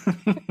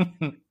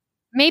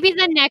 Maybe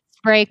the next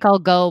break I'll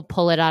go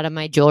pull it out of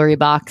my jewelry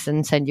box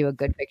and send you a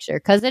good picture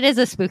because it is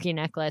a spooky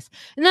necklace.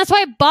 And that's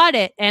why I bought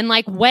it. And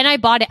like when I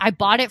bought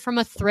it from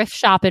a thrift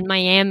shop in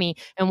Miami.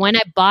 And when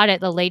I bought it,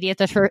 the lady at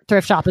the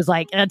thrift shop was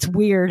like, "That's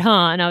weird,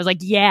 huh?" And I was like,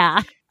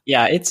 "Yeah."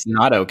 Yeah, it's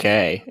not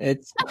okay.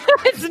 It's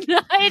It's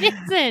not, it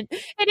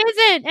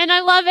isn't. And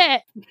I love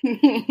it.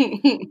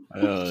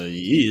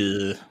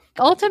 yeah.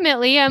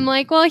 Ultimately, I'm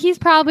like, well, he's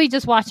probably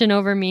just watching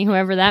over me,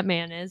 whoever that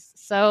man is.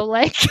 So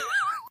like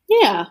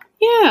Yeah.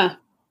 Yeah.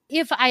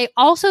 if I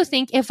also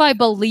think if I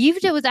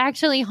believed it was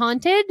actually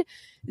haunted,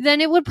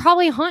 then it would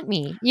probably haunt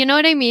me. You know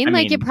what I mean? I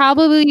Like mean- it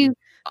probably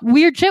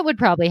weird shit would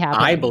probably happen.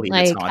 I believe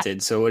like, it's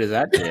haunted. So what does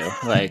that do?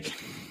 Like,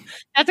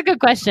 That's a good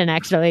question,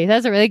 actually.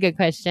 That's a really good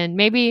question.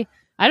 Maybe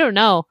I don't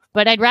know,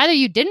 but I'd rather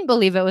you didn't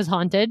believe it was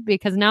haunted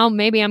because now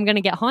maybe I'm going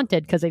to get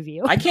haunted because of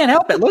you. I can't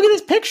help it. Look at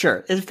this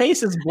picture. His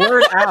face is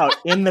blurred out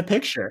in the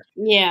picture.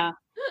 Yeah.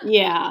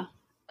 Yeah.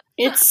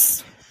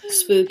 It's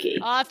spooky.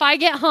 If I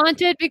get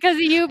haunted because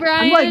of you,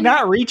 Brian, I'm like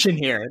not reaching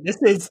here. This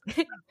is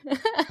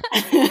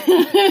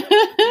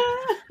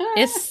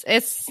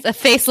It's a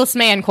faceless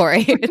man,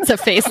 Corey. It's a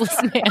faceless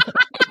man.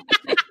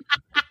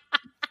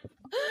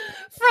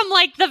 From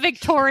like the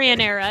Victorian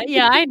era.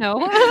 Yeah, I know.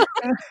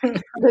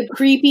 The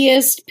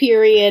creepiest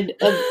period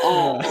of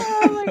all.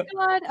 Oh my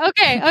god.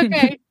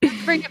 Okay.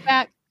 Let's bring it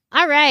back.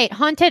 All right,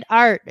 haunted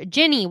art.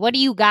 Ginny, what do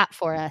you got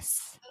for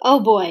us? Oh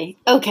boy.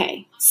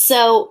 Okay.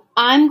 So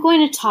I'm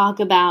going to talk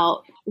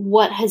about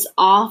what has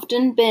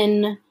often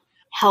been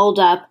held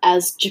up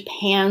as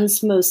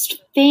Japan's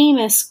most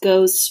famous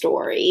ghost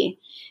story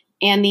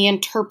and the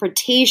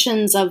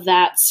interpretations of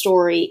that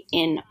story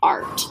in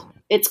art.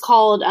 It's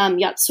called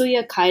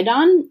Yotsuya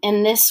Kaidan,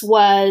 and this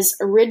was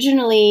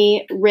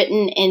originally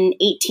written in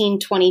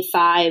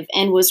 1825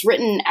 and was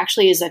written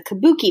actually as a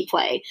kabuki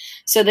play.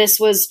 So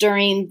this was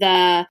during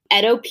the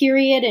Edo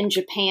period in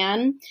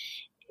Japan,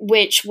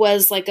 which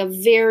was like a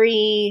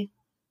very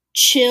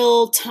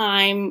chill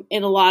time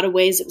in a lot of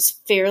ways. It was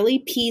fairly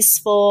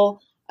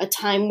peaceful, a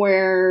time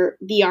where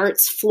the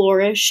arts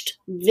flourished,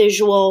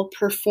 visual,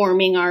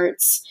 performing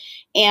arts.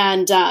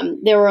 And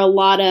there were a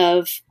lot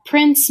of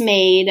prints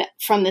made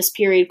from this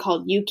period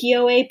called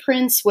ukiyo-e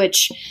prints,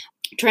 which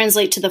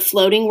translate to the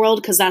floating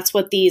world because that's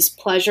what these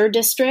pleasure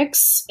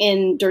districts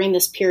during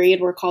this period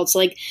were called. So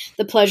like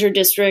the pleasure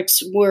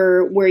districts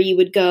were where you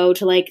would go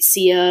to like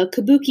see a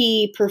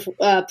kabuki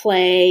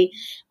play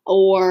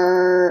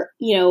or,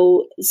 you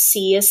know,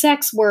 see a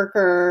sex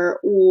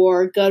worker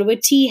or go to a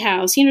tea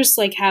house, you know, just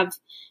like have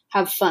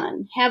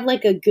fun, have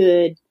like a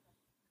good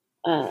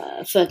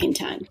fucking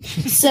time.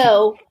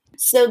 So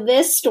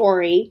this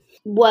story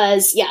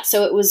was,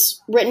 so it was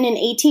written in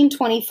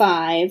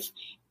 1825,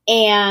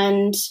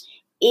 and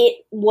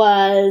it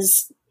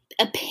was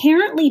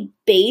apparently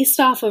based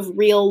off of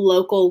real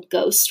local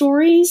ghost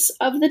stories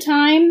of the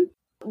time.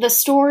 The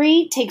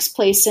story takes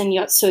place in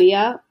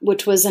Yotsuya,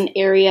 which was an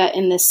area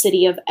in the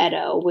city of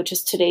Edo, which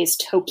is today's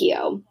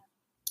Tokyo.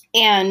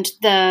 And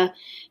the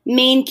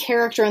main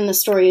character in the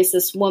story is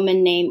this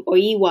woman named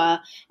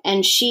Oiwa,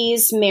 and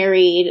she's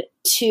married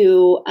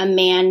to a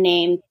man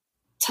named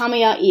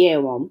Tamiya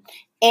Iemon.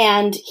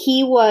 And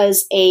he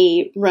was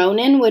a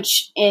ronin,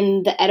 which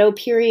in the Edo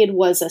period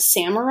was a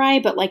samurai.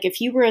 But like if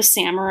you were a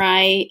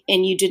samurai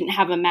and you didn't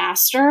have a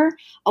master,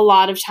 a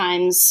lot of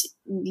times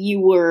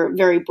you were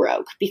very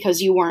broke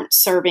because you weren't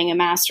serving a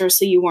master,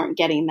 so you weren't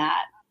getting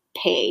that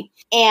pay.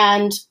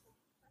 And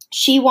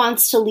she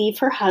wants to leave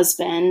her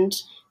husband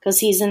because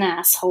he's an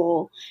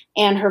asshole.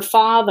 And her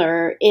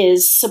father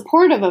is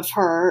supportive of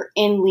her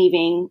in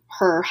leaving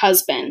her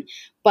husband.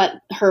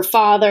 But her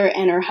father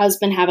and her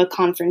husband have a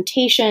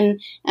confrontation,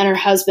 and her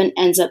husband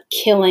ends up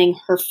killing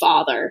her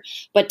father,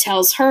 but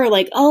tells her,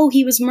 like, oh,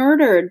 he was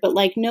murdered, but,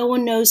 like, no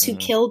one knows who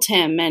killed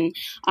him, and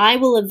I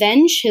will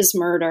avenge his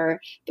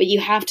murder, but you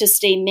have to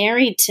stay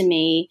married to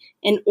me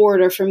in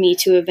order for me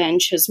to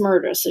avenge his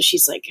murder. So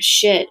she's like,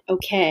 shit,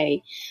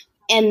 okay.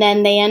 And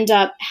then they end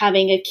up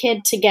having a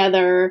kid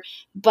together,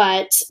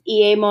 but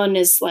Iemon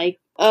is like,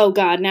 oh,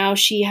 God, now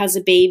she has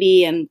a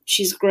baby, and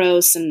she's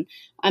gross, and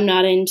I'm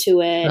not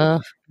into it. Oh,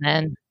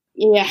 man.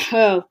 Yeah,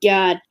 oh,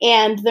 God.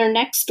 And their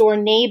next door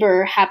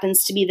neighbor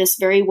happens to be this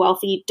very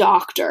wealthy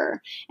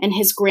doctor. And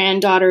his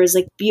granddaughter is,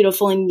 like,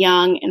 beautiful and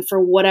young. And for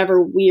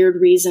whatever weird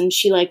reason,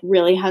 she, like,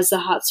 really has the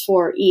hots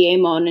for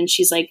Iemon. And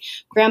she's like,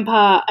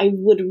 Grandpa, I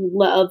would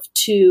love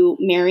to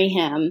marry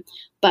him,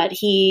 but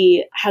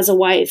he has a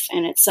wife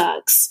and it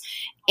sucks.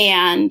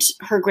 And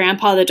her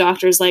grandpa, the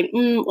doctor, is like,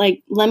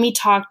 let me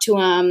talk to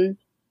him.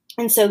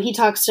 And so he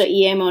talks to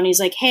Iemon and he's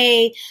like,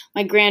 hey,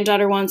 my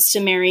granddaughter wants to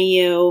marry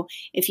you.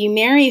 If you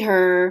marry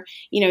her,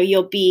 you know,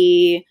 you'll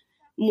be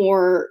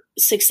more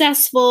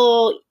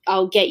successful.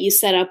 I'll get you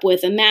set up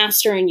with a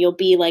master and you'll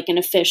be like an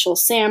official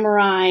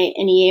samurai.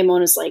 And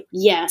Iemon is like,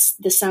 yes,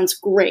 this sounds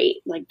great.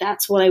 Like,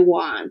 that's what I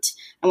want.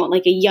 I want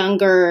like a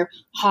younger,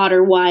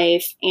 hotter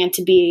wife and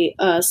to be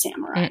a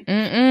samurai.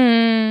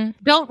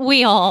 Don't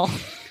we all?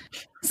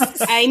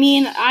 I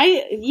mean,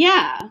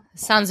 yeah.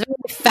 Sounds very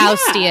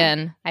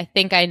Faustian. Yeah. I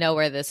think I know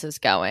where this is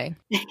going.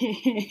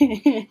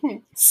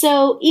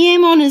 So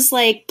Iemon is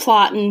like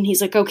plotting. He's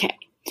like, okay,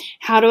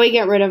 how do I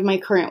get rid of my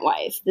current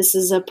wife? This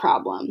is a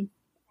problem.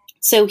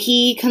 So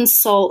he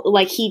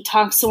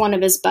talks to one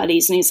of his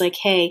buddies and he's like,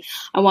 hey,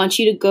 I want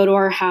you to go to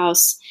our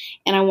house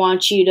and I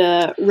want you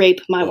to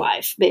rape my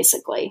wife,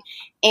 basically.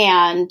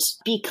 And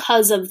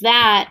because of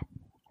that,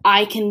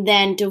 I can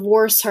then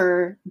divorce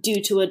her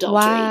due to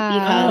adultery. Wow,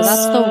 because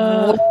that's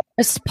the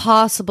worst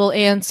possible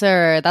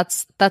answer.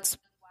 That's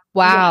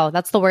wow,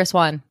 that's the worst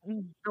one.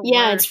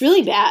 Yeah, it's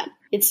really bad.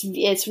 It's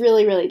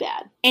really, really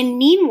bad. And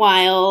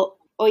meanwhile,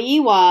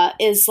 Oiwa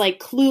is like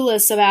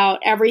clueless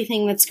about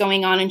everything that's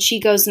going on, and she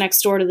goes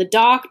next door to the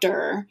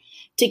doctor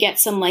to get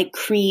some like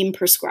cream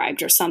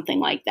prescribed or something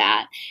like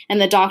that. And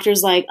the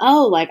doctor's like,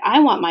 oh, like I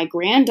want my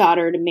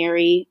granddaughter to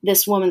marry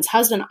this woman's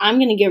husband. I'm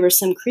going to give her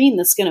some cream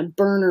that's going to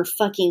burn her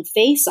fucking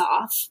face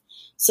off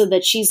so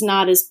that she's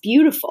not as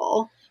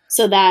beautiful,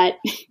 so that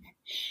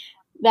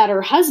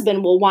her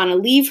husband will want to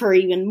leave her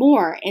even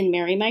more and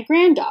marry my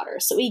granddaughter.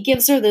 So he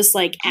gives her this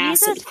like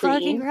acid cream.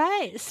 Fucking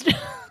Christ.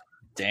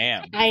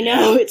 Damn. I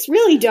know, it's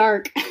really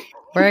dark.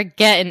 We're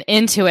getting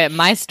into it.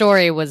 My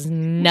story was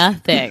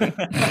nothing.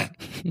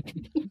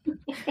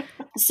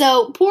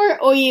 So poor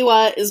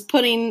Oiwa is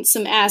putting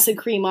some acid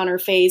cream on her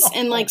face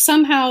and like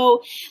somehow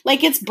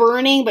like it's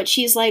burning, but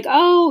she's like,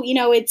 oh,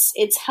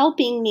 it's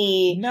helping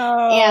me.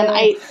 No.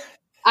 And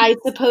I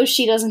suppose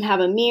she doesn't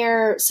have a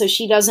mirror, so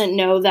she doesn't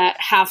know that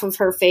half of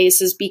her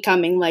face is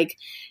becoming like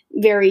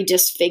very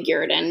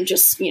disfigured and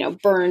just,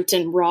 burnt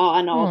and raw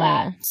and all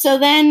that. So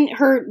then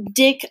her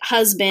dick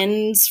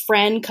husband's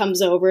friend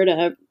comes over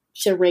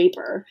to rape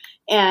her.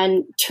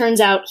 And turns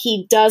out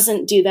he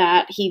doesn't do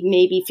that. He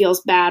maybe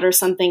feels bad or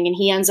something. And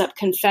he ends up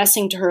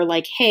confessing to her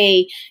like,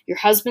 hey, your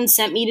husband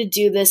sent me to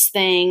do this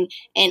thing.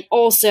 And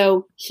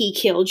also he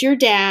killed your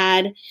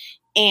dad.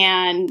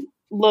 And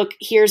look,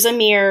 here's a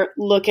mirror.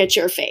 Look at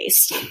your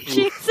face.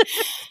 Jesus.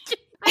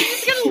 I'm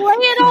just going to lay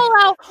it all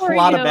out for you. A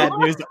lot of bad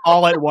news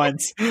all at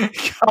once.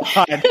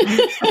 God.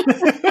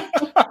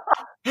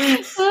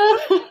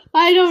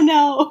 I don't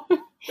know.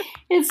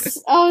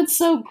 It's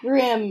so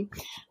grim.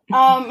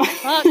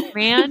 Fuck,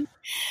 man.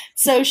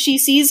 So she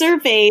sees her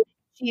face,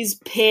 she's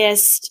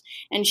pissed,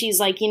 and she's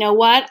like, you know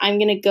what? I'm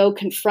going to go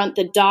confront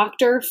the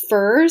doctor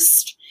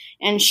first.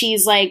 And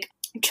she's like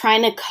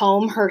trying to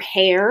comb her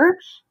hair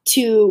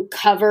to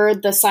cover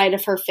the side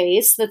of her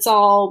face that's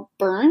all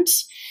burnt.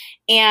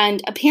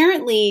 And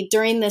apparently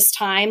during this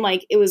time,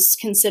 like it was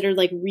considered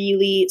like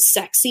really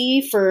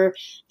sexy for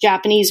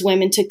Japanese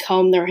women to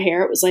comb their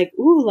hair. It was like,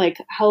 ooh, like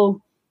how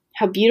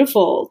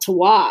beautiful to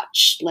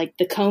watch, like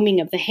the combing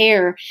of the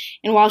hair.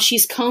 And while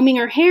she's combing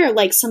her hair,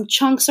 like some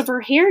chunks of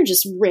her hair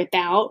just rip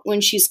out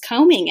when she's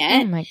combing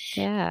it. Oh my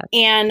God.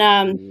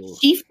 And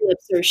she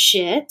flips her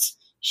shit.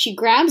 She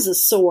grabs a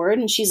sword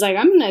and she's like,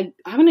 I'm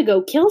gonna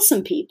go kill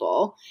some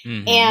people.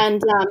 Mm-hmm.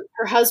 And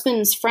her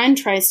husband's friend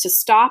tries to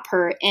stop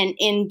her. And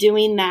in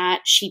doing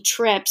that, she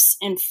trips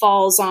and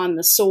falls on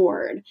the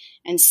sword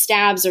and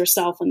stabs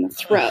herself in the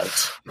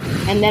throat.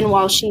 And then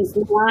while she's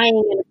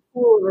lying in a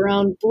pool of her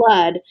own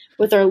blood,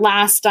 with her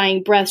last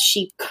dying breath,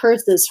 she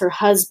curses her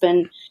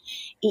husband,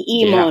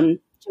 Iemon,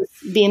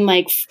 just being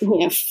like,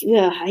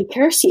 I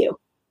curse you.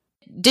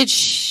 Did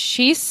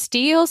she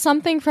steal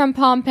something from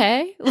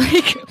Pompeii?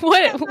 Like,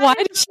 what? Why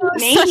did she have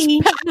such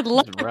bad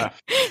luck?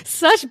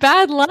 Such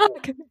bad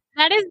luck.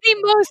 That is the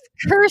most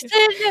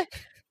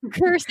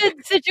cursed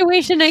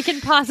situation I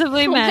can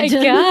possibly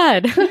imagine.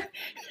 Oh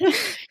my God.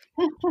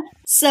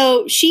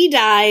 So she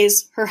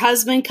dies. Her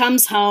husband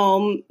comes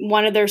home.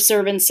 One of their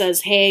servants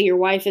says, hey, your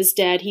wife is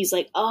dead. He's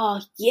like,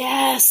 oh,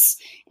 yes.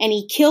 And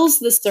he kills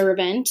the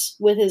servant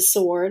with his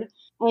sword.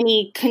 And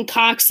he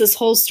concocts this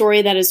whole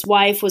story that his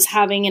wife was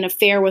having an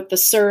affair with the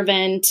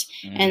servant.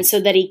 And so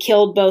that he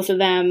killed both of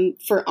them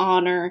for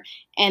honor.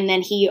 And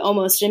then he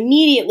almost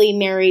immediately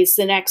marries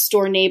the next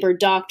door neighbor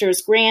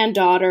doctor's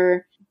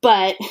granddaughter.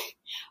 But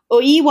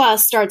Oiwa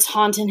starts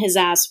haunting his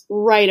ass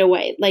right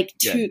away, like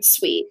toot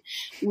sweet.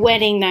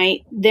 Wedding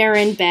night, they're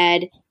in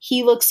bed.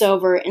 He looks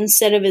over.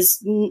 Instead of his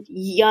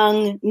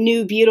young,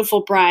 new,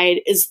 beautiful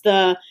bride is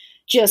the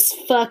just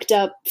fucked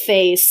up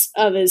face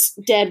of his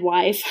dead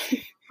wife.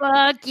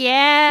 Fuck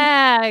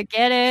yeah,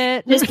 get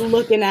it. Just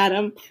looking at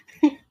him.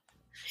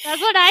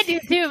 That's what I do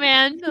too,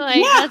 man. Like,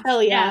 yeah,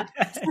 hell yeah.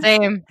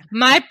 Same.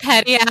 My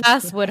petty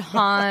ass would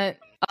haunt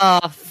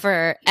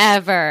forever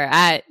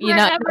at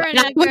forever and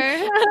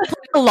ever.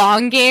 A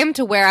long game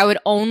to where I would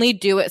only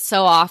do it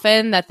so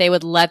often that they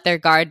would let their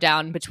guard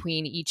down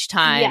between each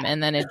time,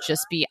 and then it'd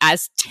just be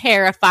as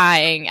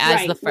terrifying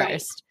as the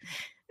first.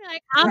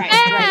 Like, I'm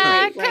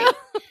back. Right.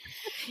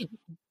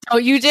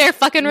 Don't you dare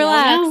fucking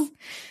relax.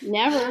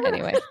 No. Never.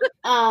 Anyway.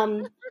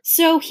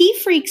 So he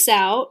freaks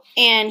out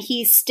and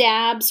he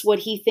stabs what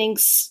he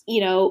thinks,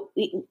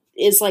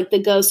 is like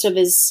the ghost of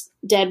his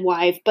dead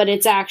wife, but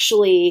it's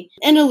actually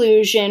an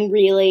illusion,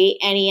 really.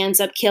 And he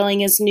ends up killing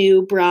his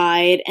new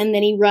bride. And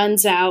then he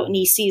runs out and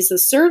he sees the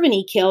servant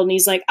he killed and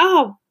he's like,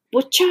 oh,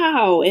 well,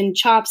 chow, and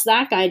chops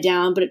that guy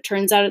down. But it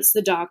turns out it's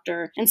the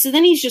doctor. And so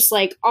then he's just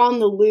like on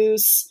the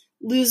loose,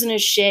 losing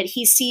his shit.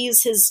 He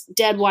sees his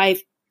dead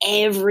wife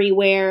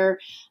everywhere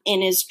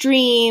in his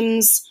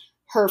dreams,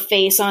 her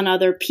face on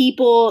other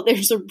people.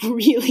 There's a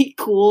really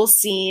cool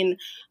scene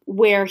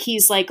where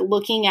he's like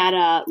looking at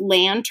a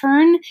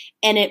lantern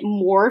and it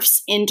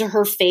morphs into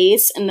her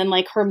face and then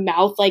like her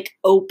mouth like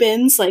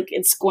opens like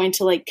it's going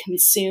to like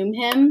consume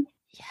him.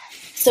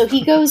 So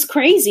he goes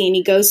crazy and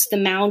he goes to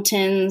the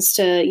mountains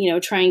to,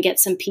 try and get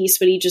some peace,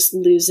 but he just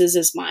loses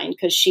his mind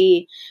because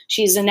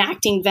she's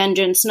enacting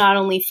vengeance not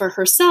only for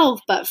herself,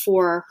 but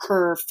for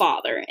her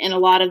father. And a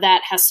lot of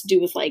that has to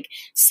do with like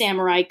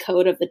samurai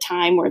code of the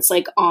time where it's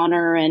like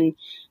honor and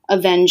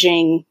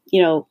avenging,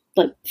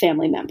 like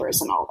family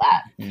members and all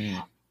that.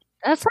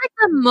 That's like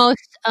the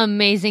most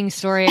amazing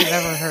story I've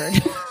ever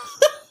heard.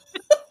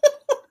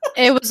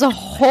 It was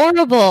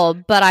horrible,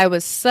 but I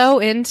was so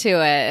into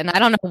it. And I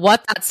don't know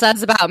what that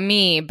says about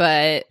me,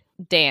 but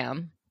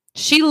damn.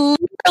 She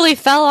literally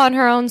fell on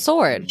her own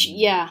sword.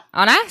 Yeah.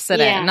 On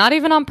accident, not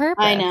even on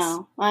purpose. I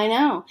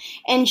know.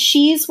 And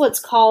she's what's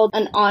called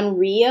an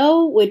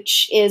onryo,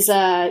 which is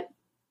a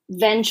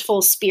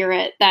vengeful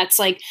spirit. That's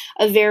like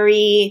a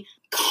very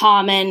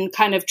common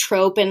kind of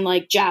trope in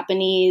like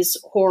Japanese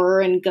horror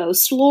and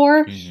ghost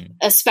lore,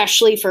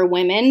 especially for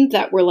women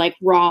that were like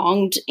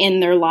wronged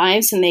in their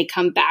lives, and they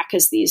come back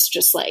as these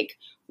just like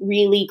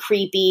really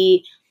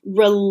creepy,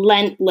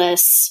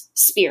 relentless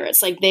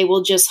spirits. Like they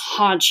will just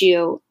haunt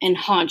you and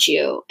haunt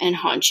you and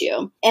haunt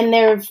you. And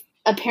there have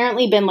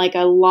apparently been like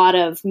a lot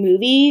of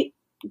movie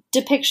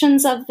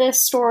depictions of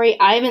this story.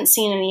 I haven't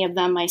seen any of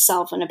them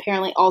myself, and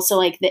apparently also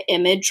like the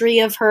imagery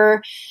of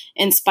her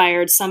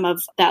inspired some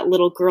of that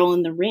little girl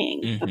in the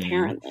ring,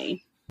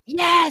 apparently.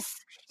 Yes,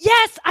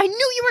 I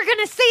knew you were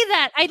going to say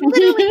that. I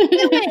literally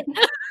knew it.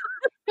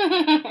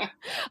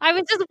 I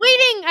was just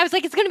waiting. I was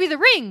like, it's going to be the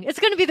ring. It's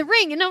going to be the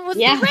ring. And it was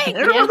the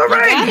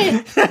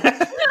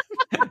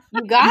ring.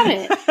 You got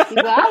it.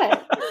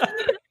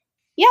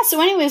 Yeah,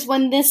 so anyways,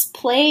 when this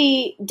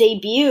play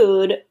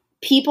debuted,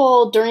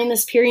 people during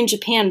this period in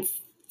Japan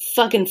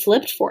fucking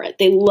flipped for it.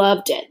 They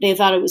loved it. They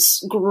thought it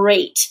was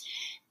great.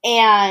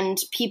 And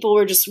people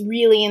were just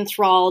really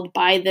enthralled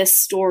by this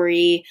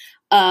story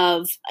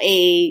of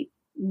a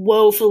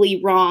woefully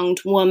wronged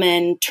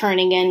woman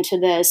turning into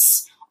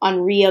this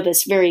Onryo,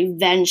 this very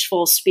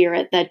vengeful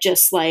spirit that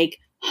just like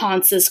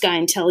haunts this guy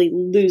until he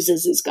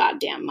loses his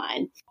goddamn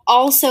mind.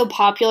 Also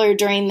popular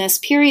during this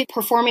period,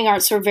 performing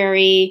arts were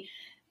very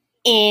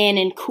in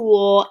and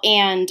cool,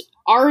 and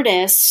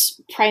artists,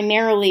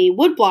 primarily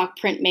woodblock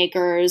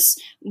printmakers,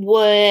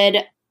 would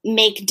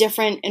make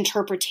different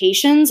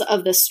interpretations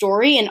of the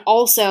story and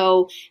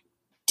also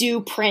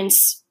do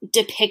prints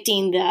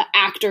depicting the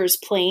actors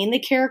playing the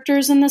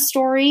characters in the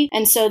story.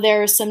 And so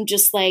there are some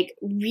just like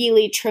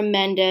really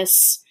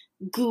tremendous,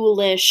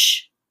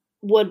 ghoulish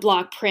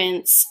woodblock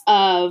prints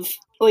of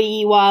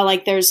Oiwa.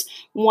 Like there's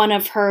one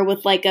of her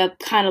with like a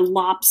kind of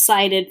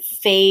lopsided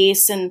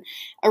face and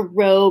a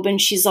robe,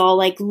 and she's all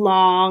like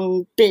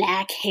long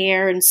black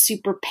hair and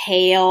super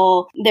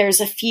pale. There's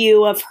a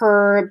few of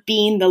her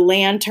being the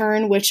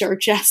lantern, which are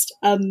just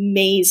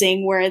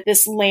amazing, where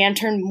this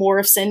lantern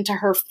morphs into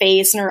her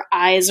face and her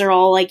eyes are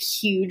all like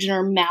huge and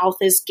her mouth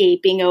is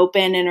gaping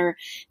open and her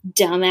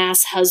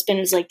dumbass husband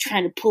is like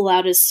trying to pull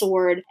out his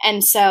sword.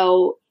 And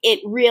so it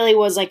really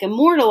was like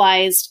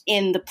immortalized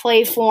in the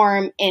play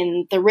form,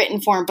 in the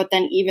written form, but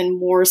then even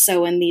more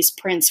so in these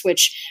prints,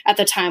 which at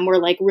the time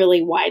were like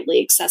really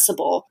widely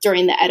accessible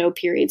during the Edo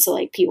period. So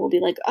like people would be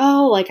like,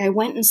 oh, like I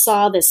went and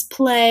saw this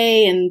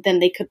play, and then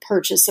they could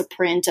purchase a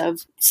print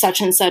of such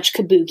and such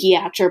kabuki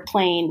actor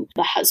playing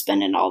the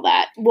husband and all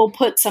that. We'll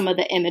put some of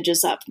the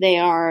images up. They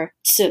are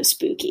so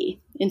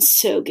spooky and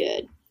so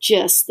good.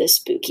 Just the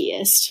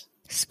spookiest.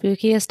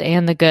 Spookiest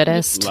and the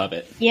goodest. Love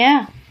it.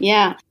 Yeah.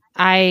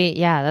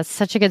 That's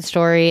such a good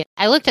story.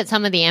 I looked at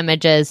some of the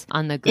images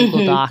on the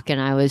Google Doc,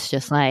 and I was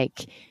just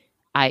like,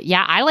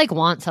 I like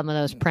want some of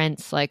those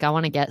prints. Like I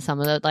want to get some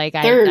of those. Like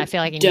I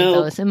feel like I need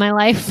those in my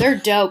life. They're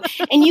dope.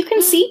 And you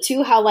can see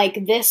too how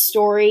like this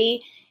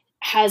story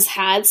has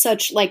had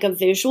such like a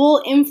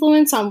visual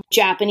influence on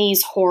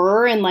Japanese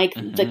horror and like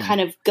the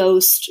kind of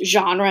ghost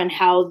genre and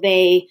how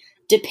they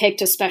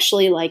depict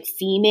especially like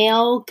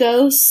female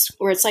ghosts,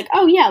 where it's like,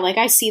 oh yeah, like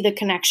I see the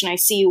connection. I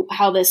see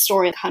how this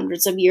story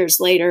hundreds of years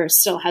later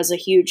still has a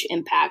huge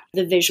impact.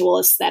 The visual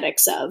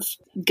aesthetics of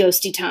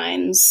ghosty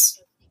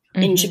times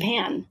in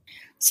Japan.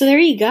 So there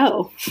you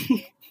go.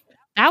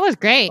 That was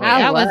great.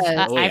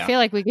 I feel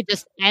like we could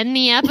just end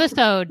the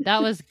episode.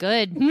 That was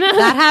good.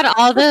 That had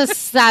all the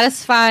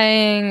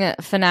satisfying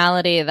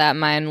finality that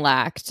mine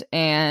lacked,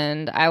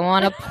 and I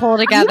want to pull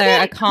together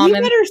a common.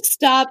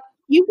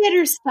 You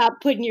better stop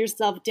putting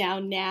yourself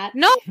down, Nat.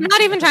 No, I'm not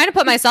even trying to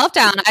put myself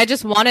down. I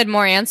just wanted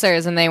more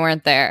answers and they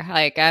weren't there.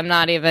 Like, I'm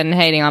not even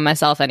hating on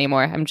myself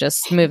anymore. I'm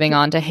just moving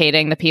on to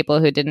hating the people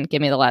who didn't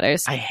give me the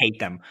letters. I hate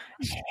them.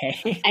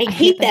 I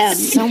hate them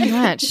so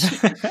much.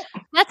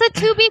 That's a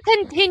to be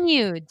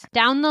continued.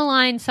 Down the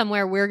line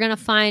somewhere, we're going to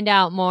find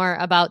out more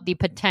about the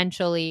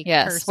potentially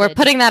cursed we're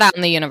putting that out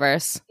in the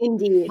universe.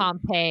 Indeed.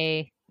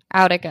 Pompeii.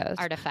 Out it goes.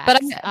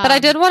 Artifacts. But I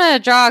did want to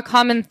draw a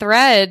common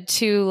thread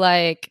to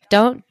like,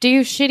 don't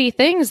do shitty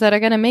things that are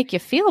going to make you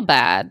feel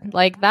bad.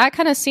 Like that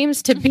kind of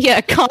seems to be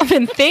a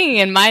common thing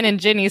in mine and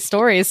Ginny's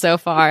stories so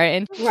far.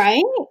 And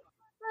right?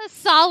 A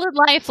solid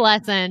life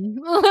lesson.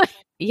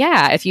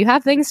 Yeah, if you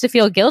have things to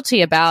feel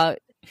guilty about.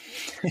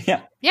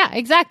 Yeah,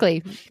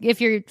 exactly.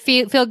 If you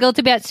feel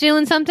guilty about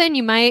stealing something,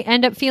 you might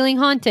end up feeling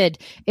haunted.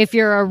 If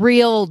you're a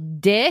real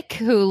dick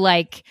who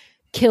like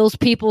kills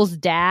people's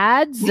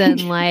dads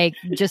and like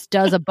just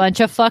does a bunch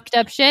of fucked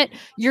up shit,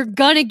 you're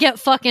gonna get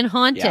fucking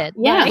haunted.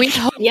 Yeah. We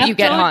hope you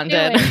get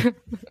haunted.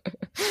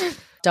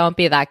 Don't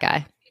be that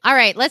guy. All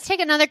right, let's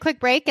take another quick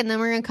break and then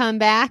we're going to come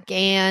back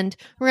and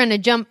we're going to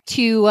jump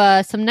to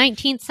some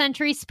 19th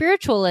century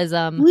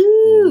spiritualism.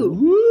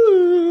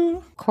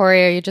 Woo!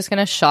 Corey, are you just going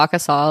to shock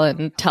us all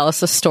and tell us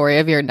the story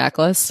of your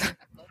necklace?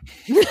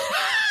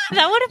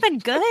 That would have been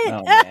good.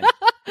 Oh, man.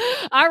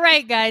 All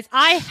right, guys.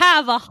 I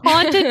have a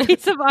haunted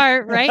piece of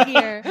art right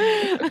here.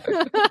 That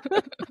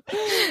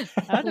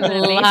would have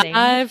been amazing.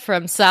 Live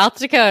from South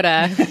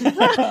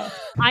Dakota.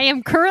 I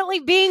am currently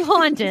being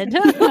haunted.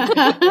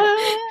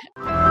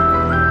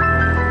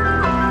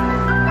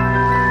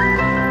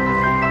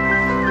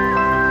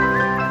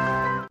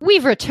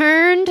 We've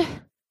returned.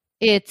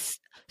 It's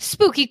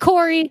Spooky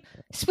Corey,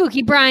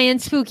 Spooky Brian,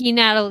 Spooky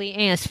Natalie,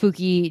 and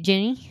Spooky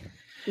Jenny.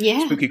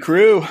 Yeah. Spooky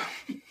crew.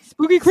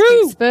 Spooky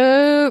crew.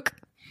 Spook.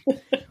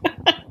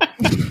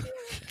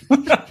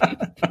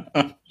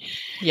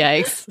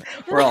 Yikes.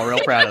 We're all real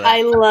proud of that.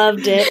 I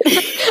loved it.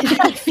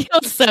 I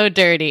feel so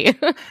dirty.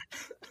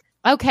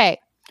 Okay.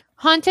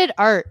 Haunted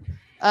art.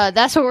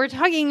 That's what we're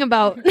talking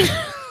about.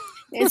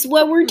 It's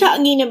what we're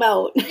talking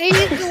about.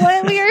 It's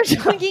what we are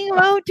talking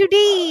about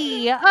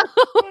today.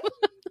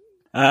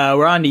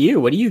 We're on to you.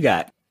 What do you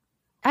got?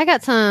 I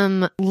got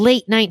some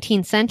late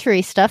 19th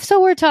century stuff,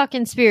 so we're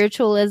talking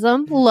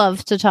spiritualism.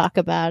 Love to talk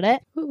about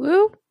it.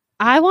 Woo-woo.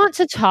 I want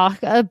to talk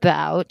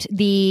about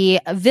the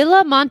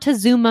Villa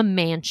Montezuma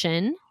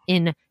Mansion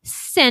in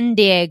San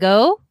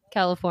Diego,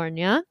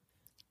 California.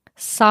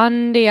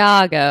 San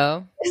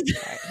Diego.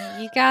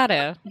 You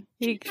gotta.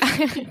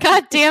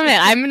 God damn it.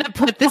 I'm going to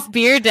put this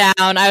beer down.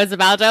 I was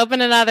about to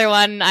open another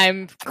one.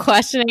 I'm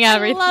questioning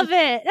everything. I love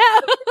it.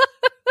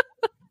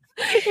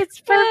 It's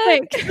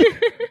perfect.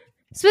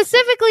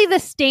 Specifically the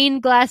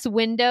stained glass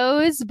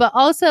windows, but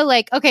also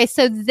okay,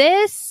 so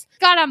this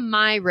got on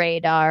my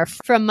radar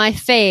from my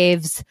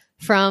faves,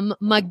 from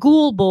my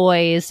ghoul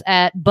boys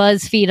at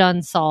BuzzFeed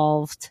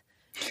Unsolved.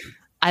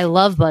 I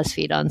love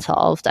BuzzFeed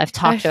Unsolved. I've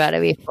talked about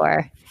it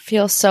before.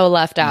 Feel so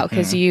left out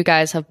because you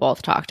guys have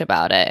both talked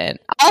about it. And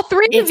all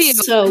three of you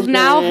so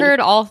now good. heard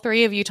all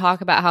three of you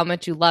talk about how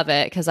much you love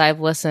it because I've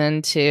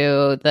listened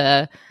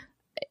to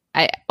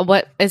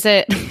what is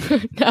it?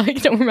 I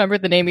don't remember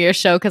the name of your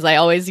show because I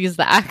always use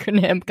the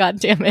acronym. God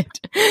damn it.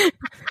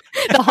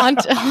 The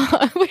haunt.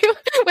 wait.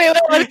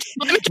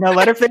 No,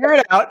 let her figure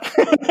it out.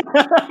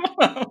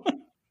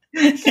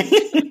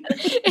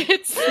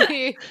 It's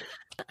the.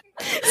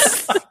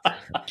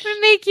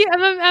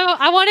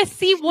 I want to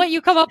see what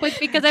you come up with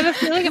because I have a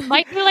feeling it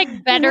might be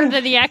better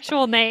than the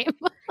actual name.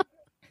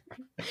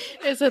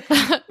 Is it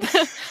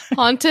the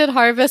Haunted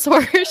Harvest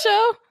Horror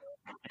Show?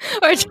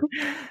 Or do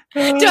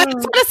I just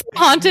want to say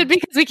haunted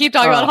because we keep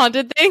talking about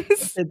haunted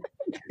things?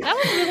 That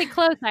was really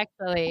close,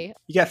 actually.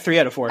 You got 3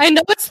 out of 4. I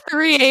know it's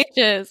 3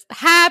 H's.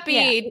 Happy.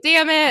 Yeah.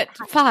 Damn it.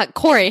 Fuck.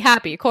 Corey,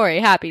 happy.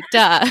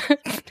 Duh.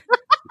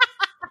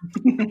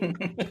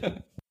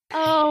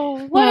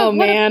 Man.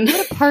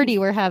 What a party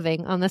we're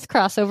having on this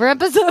crossover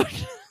episode.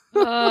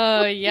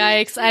 Oh,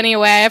 yikes.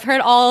 Anyway, I've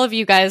heard all of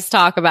you guys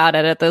talk about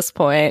it at this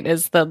point,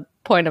 is the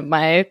point of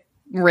my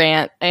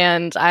rant,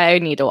 and I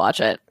need to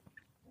watch it.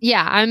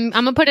 Yeah, I'm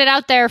gonna put it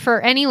out there for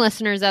any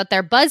listeners out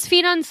there.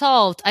 BuzzFeed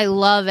Unsolved. I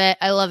love it.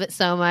 I love it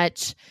so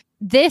much.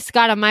 This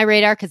got on my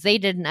radar because they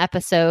did an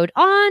episode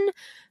on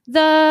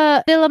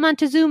the Villa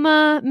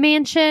Montezuma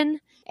Mansion,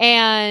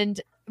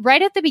 and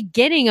right at the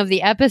beginning of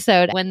the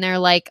episode, when they're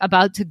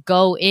about to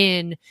go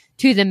in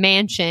to the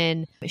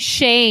mansion,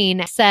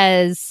 Shane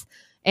says,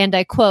 and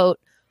I quote,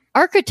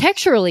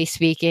 "Architecturally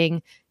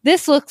speaking,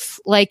 this looks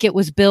like it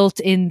was built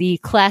in the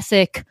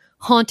classic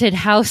haunted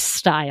house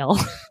style."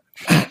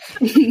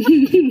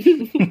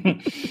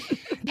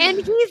 And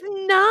he's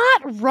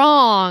not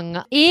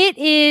wrong. It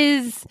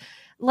is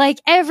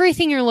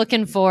everything you're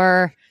looking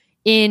for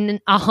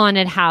in a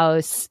haunted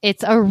house.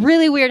 It's a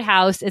really weird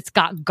house. It's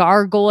got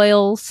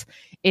gargoyles.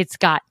 It's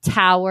got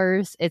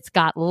towers. It's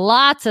got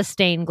lots of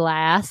stained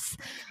glass.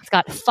 It's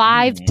got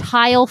 5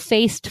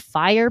 tile-faced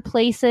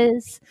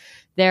fireplaces.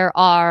 There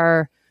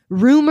are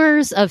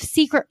rumors of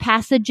secret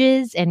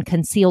passages and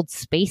concealed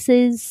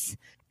spaces.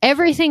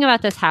 Everything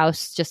about this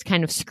house just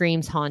kind of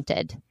screams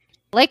haunted.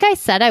 Like I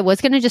said, I was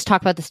going to just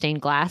talk about the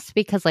stained glass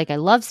because I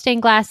love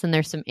stained glass and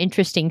there's some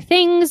interesting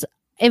things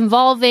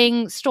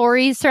involving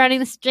stories surrounding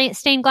the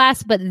stained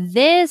glass. But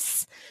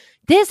this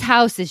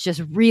house is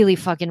just really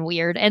fucking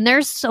weird. And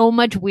there's so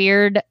much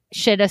weird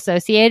shit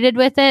associated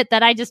with it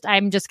that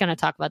I'm just going to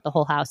talk about the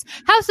whole house.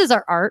 Houses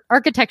are art.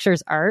 Architecture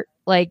is art.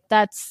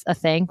 That's a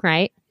thing,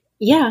 right?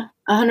 Yeah,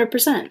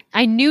 100%.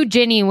 I knew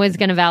Ginny was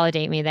going to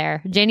validate me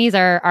there. Ginny's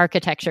our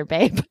architecture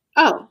babe.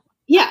 Oh,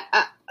 yeah.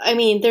 I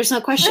mean, there's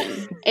no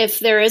question. If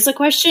there is a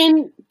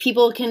question,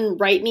 people can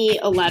write me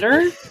a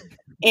letter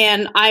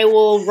and I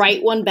will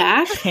write one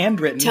back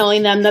Handwritten.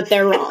 telling them that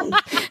they're wrong.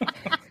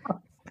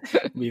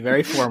 Be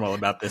very formal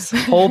about this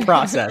whole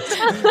process.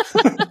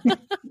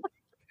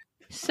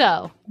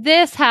 So,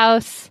 this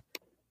house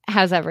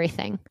has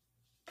everything.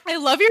 I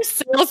love your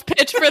sales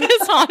pitch for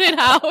this haunted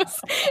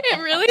house. It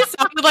really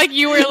sounded like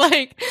you were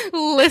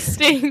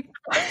listing.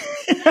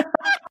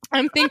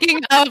 I'm thinking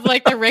of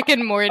the Rick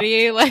and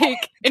Morty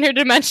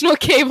interdimensional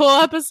cable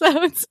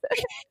episodes.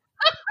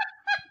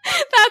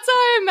 That's how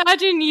I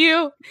imagine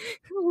you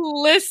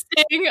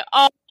listing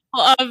all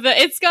of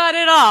it's got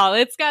it all.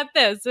 It's got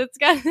this. It's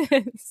got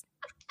this.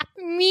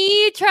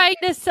 Me trying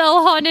to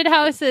sell haunted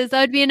houses.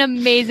 That would be an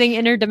amazing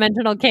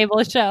interdimensional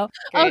cable show.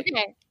 Great.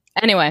 Okay.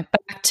 Anyway,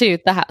 back to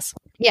the house.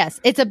 Yes,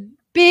 it's a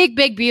big,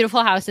 big,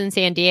 beautiful house in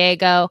San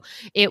Diego.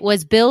 It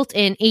was built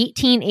in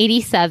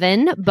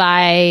 1887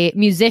 by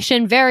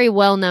musician, very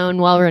well-known,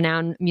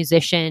 well-renowned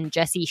musician,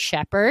 Jesse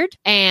Shepard.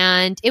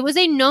 And it was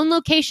a known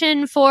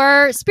location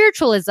for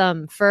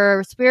spiritualism,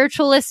 for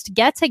spiritualist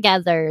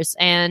get-togethers,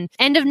 and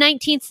end of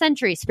 19th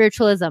century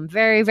spiritualism.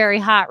 Very, very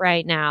hot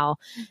right now.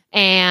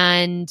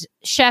 And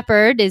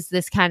Shepard is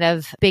this kind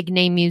of big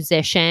name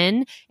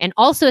musician and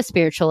also a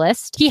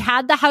spiritualist. He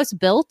had the house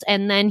built,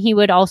 and then he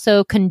would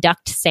also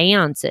conduct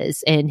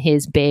seances in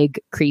his big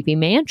creepy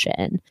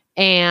mansion.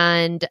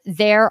 And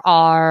there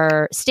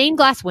are stained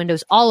glass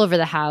windows all over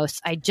the house.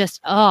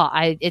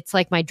 It's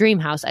like my dream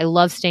house. I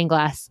love stained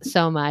glass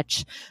so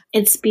much.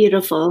 It's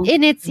beautiful.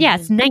 And it's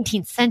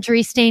 19th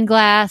century stained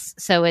glass.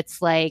 So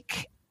it's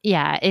like,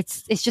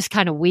 it's just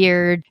kind of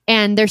weird.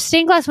 And there's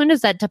stained glass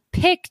windows that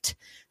depict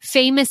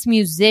famous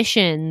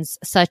musicians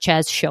such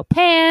as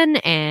Chopin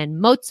and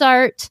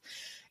Mozart.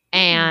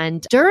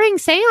 And during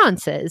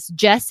seances,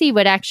 Jesse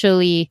would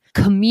actually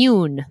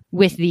commune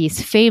with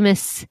these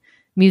famous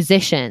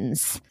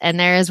musicians. And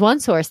there is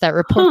one source that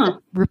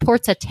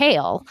reports a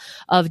tale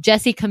of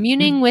Jesse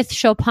communing with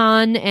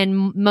Chopin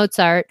and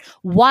Mozart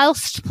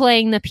whilst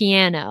playing the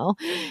piano.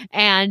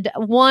 And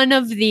one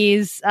of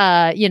these,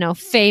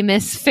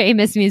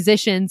 famous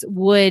musicians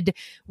would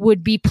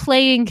be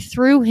playing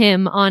through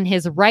him on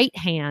his right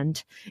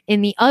hand,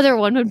 and the other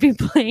one would be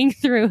playing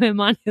through him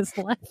on his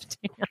left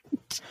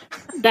hand.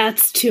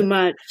 That's too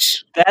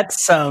much.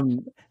 That's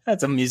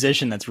a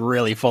musician that's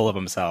really full of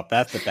himself.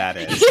 That's what that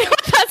is. You know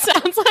what that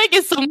sounds like?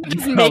 Is someone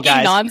just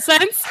making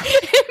nonsense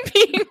and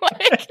being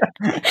like,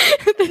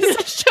 this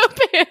is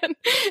Chopin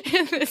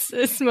and this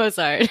is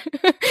Mozart.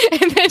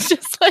 And then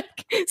just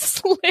like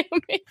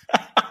slamming.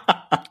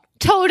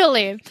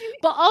 Totally.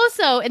 But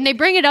also, and they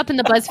bring it up in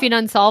the BuzzFeed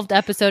Unsolved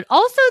episode.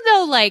 Also,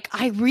 though, like,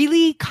 I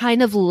really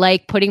kind of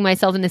like putting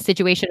myself in the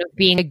situation of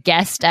being a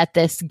guest at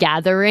this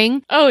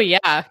gathering. Oh,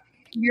 yeah.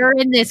 You're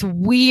in this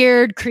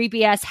weird,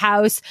 creepy ass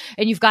house,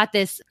 and you've got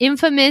this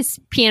infamous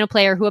piano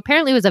player who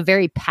apparently was a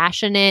very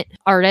passionate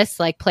artist,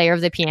 like player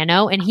of the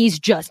piano, and he's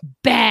just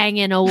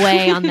banging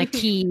away on the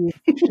keys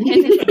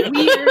in this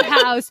weird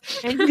house,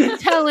 and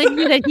he's telling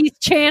you that he's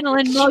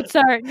channeling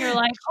Mozart, and you're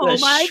like, oh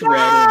my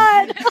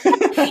God.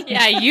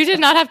 Yeah, you did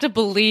not have to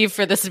believe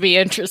for this to be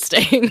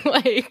interesting.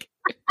 Like,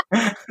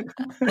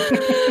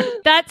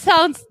 that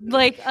sounds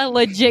like a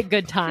legit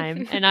good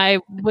time, and I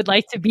would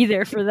like to be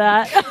there for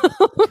that.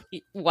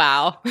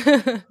 Wow.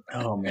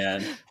 Oh,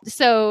 man.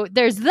 So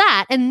there's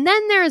that. And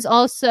then there's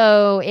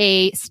also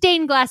a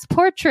stained glass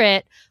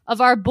portrait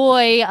of our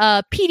boy,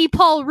 Petey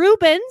Paul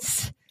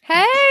Rubens.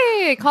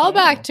 Hey,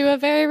 callback to a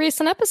very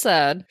recent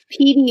episode.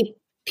 Petey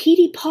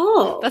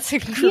Paul. That's a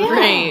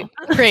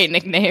great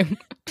nickname.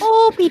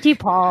 Oh, Petey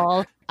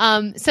Paul.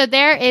 So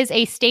there is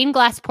a stained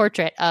glass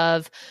portrait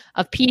of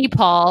Petey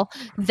Paul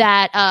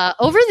that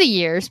over the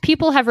years,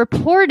 people have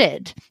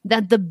reported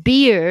that the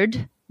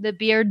beard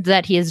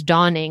that he is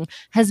donning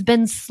has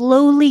been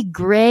slowly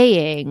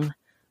graying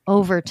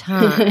over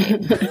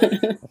time.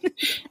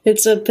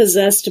 It's a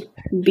possessed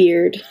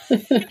beard.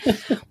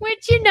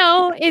 Which,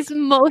 is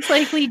most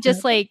likely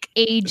just like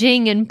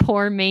aging and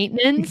poor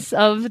maintenance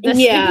of the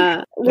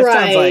Yeah,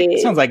 right.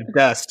 Sounds like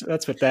dust.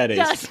 That's what that is.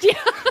 dust, yeah.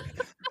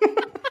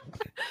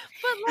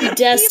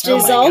 Dust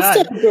is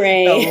also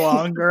gray. The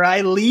longer I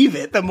leave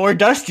it, the more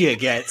dust you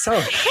get.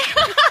 So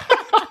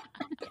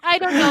I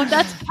don't know.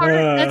 That's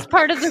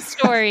part of the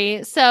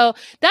story. So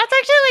that's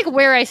actually like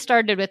where I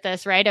started with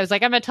this, right? I was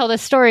like, I'm going to tell the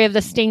story of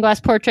the stained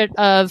glass portrait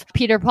of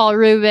Peter Paul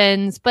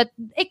Rubens, but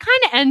it kind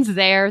of ends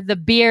there. The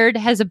beard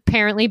has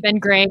apparently been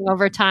graying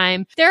over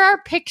time. There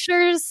are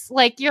pictures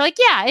like, you're like,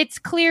 yeah, it's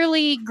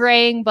clearly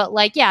graying, but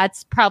like, yeah,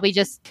 it's probably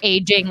just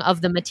aging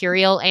of the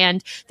material.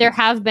 And there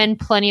have been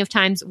plenty of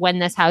times when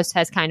this house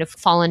has kind of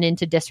fallen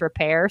into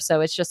disrepair.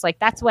 So it's just like,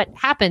 that's what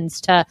happens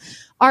to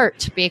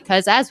art,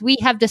 because as we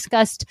have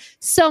discussed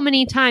so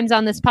many times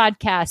on this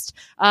podcast,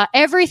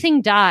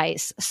 everything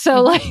dies.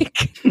 So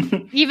like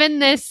even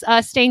this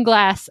stained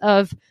glass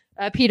of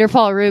Peter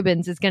Paul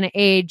Rubens is going to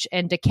age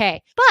and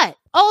decay. But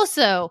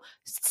also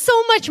so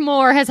much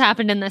more has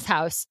happened in this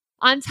house.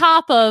 On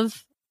top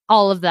of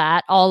all of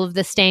that, all of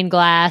the stained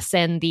glass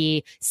and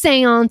the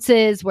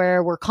seances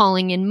where we're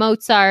calling in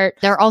Mozart.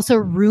 There are also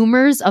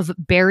rumors of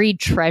buried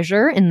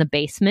treasure in the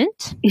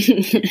basement.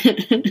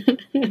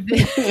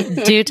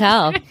 Do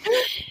tell.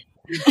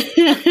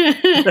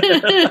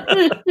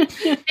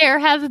 There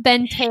have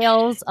been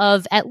tales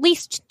of at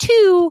least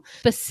 2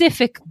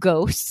 specific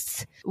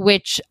ghosts,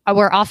 which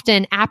were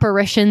often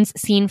apparitions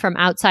seen from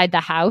outside the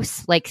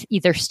house, like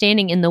either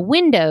standing in the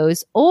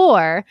windows,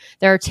 or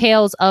there are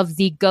tales of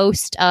the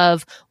ghost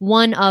of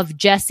one of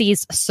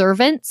Jesse's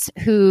servants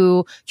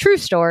who, true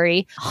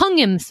story, hung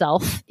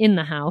himself in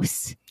the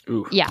house.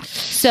 Ooh. Yeah.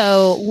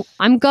 So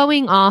I'm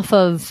going off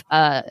of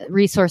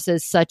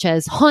resources such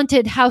as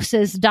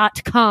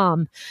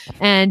hauntedhouses.com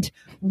and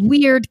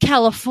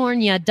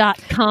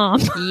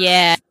weirdcalifornia.com.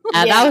 Yeah,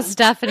 that was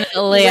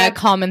definitely a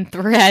common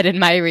thread in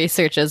my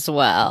research as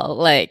well.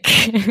 Like,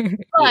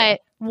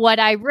 but what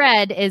I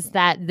read is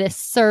that this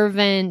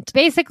servant,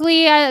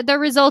 basically the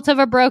result of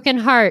a broken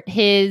heart,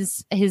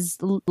 his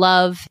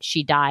love,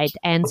 she died.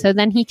 And so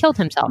then he killed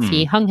himself.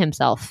 He hung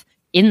himself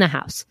in the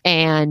house.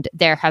 And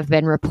there have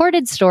been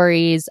reported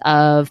stories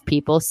of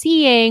people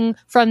seeing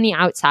from the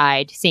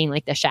outside, seeing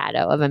like the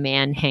shadow of a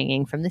man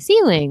hanging from the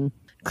ceiling.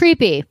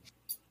 Creepy.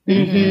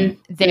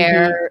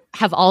 There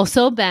have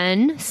also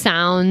been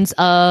sounds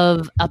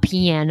of a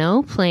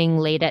piano playing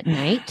late at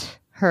night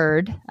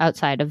heard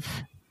outside of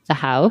the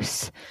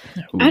house.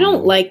 I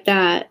don't like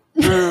that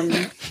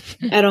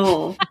at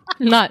all.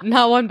 Not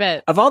one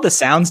bit. Of all the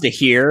sounds to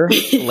hear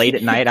late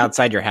at night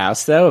outside your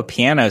house, though,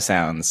 piano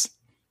sounds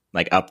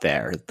like up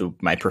there,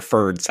 my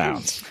preferred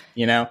sounds,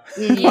 you know?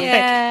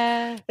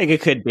 Yeah. Like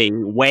it could be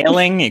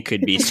wailing, it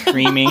could be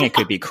screaming, it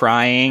could be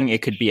crying,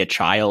 it could be a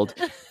child.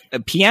 A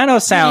piano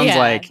sounds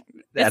like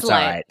that's all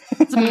right.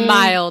 It's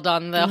mild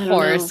on the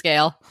horror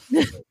scale.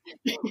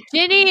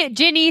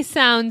 Ginny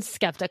sounds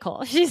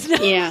skeptical. She's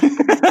not. Yeah.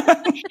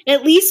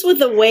 At least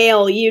with a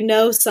whale, you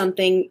know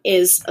something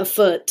is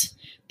afoot.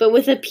 But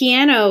with a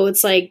piano,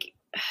 it's like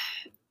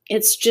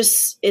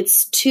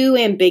it's too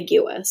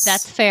ambiguous.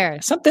 That's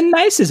fair. Something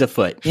nice is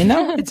afoot, you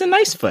know? It's a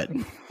nice foot.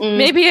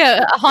 Maybe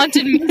a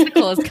haunted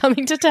musical is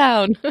coming to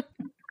town.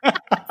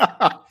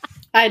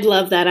 I'd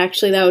love that.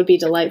 Actually, that would be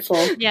delightful.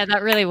 Yeah,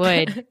 that really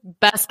would.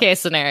 Best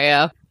case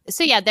scenario.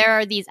 So yeah, there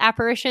are these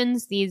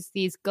apparitions, these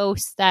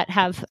ghosts that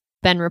have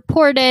been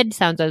reported,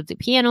 sounds of the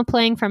piano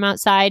playing from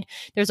outside.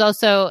 There's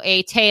also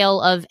a tale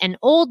of an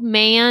old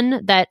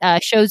man that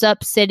shows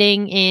up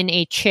sitting in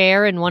a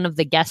chair in one of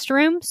the guest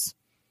rooms.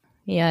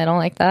 Yeah, I don't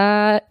like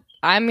that.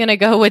 I'm going to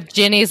go with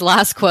Ginny's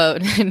last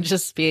quote and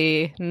just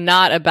be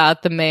not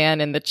about the man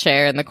in the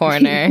chair in the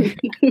corner.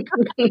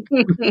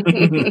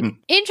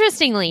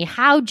 Interestingly,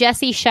 how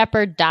Jesse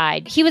Shepard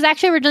died. He was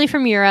actually originally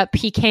from Europe.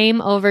 He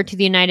came over to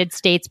the United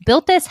States,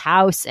 built this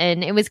house,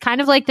 and it was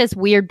kind of like this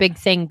weird big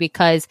thing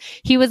because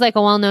he was like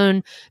a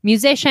well-known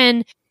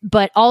musician,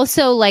 but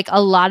also like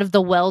a lot of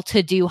the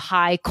well-to-do,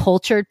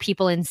 high-cultured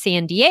people in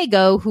San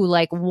Diego who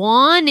like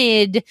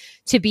wanted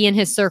to be in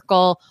his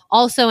circle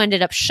also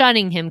ended up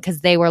shunning him because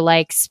they were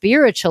like,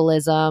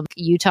 spiritualism,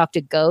 you talk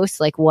to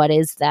ghosts, like what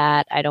is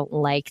that? I don't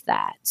like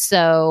that.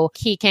 So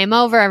he came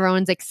over,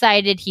 everyone's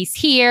excited, he's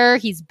here,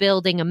 he's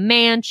building a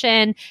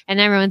mansion, and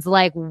everyone's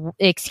like,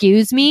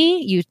 excuse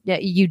me,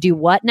 you do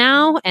what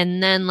now?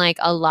 And then like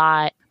a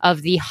lot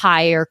of the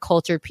higher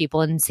cultured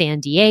people in San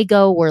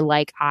Diego were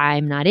like,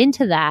 I'm not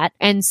into that.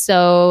 And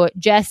so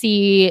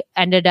Jesse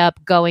ended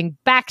up going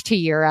back to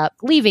Europe,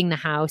 leaving the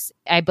house.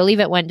 I believe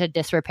it went into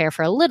disrepair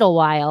for a little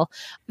while.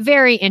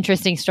 Very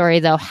interesting story,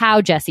 though,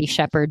 how Jesse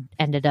Shepard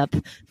ended up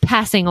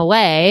passing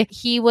away.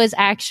 He was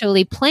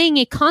actually playing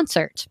a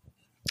concert.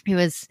 He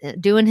was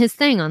doing his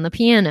thing on the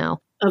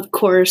piano. Of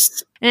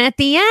course. And at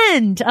the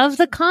end of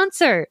the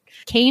concert,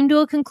 came to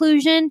a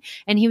conclusion,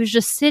 and he was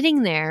just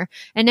sitting there,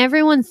 and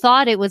everyone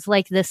thought it was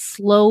like this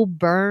slow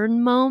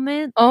burn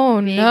moment.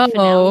 Oh, big no.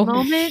 finale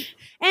moment.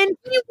 And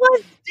he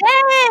was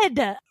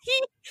dead.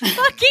 He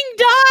fucking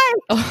died.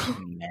 Oh,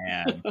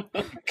 Man.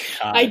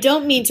 I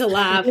don't mean to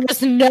laugh.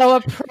 there's no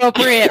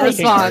appropriate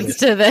response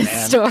to this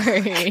Man.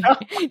 story.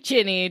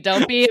 Ginny,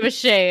 don't be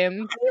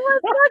ashamed. He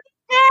was fucking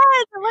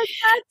dead. I'm like,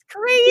 that's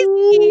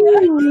crazy.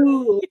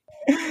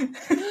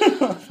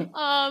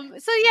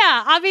 So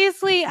yeah,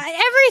 obviously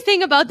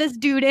everything about this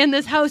dude in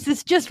this house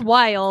is just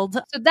wild.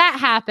 So that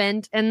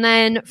happened. And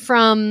then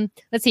from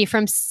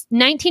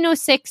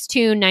 1906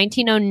 to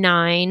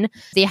 1909,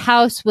 the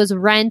house was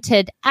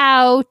rented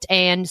out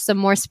and some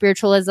more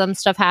spiritualism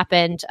stuff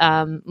happened,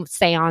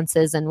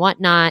 seances and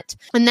whatnot.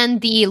 And then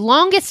the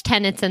longest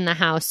tenants in the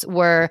house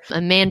were a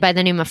man by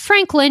the name of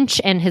Frank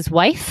Lynch and his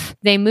wife.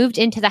 They moved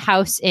into the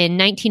house in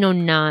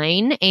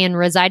 1909 and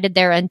resided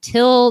there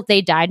until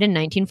they died in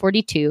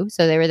 1942.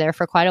 So they were there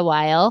for quite a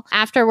while.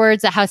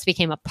 Afterwards, the house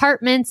became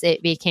apartments.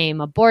 It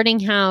became a boarding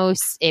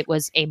house. It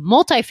was a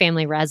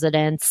multifamily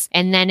residence.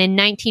 And then in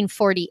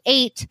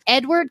 1948,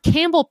 Edward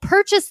Campbell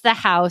purchased the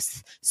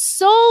house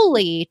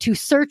solely to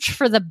search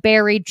for the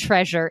buried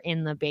treasure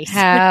in the basement.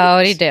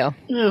 Howdy do.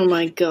 Oh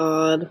my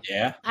God.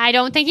 Yeah. I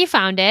don't think he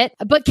found it.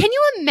 But can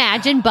you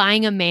imagine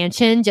buying a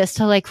mansion just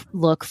to like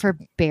look for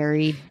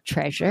buried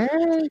treasure?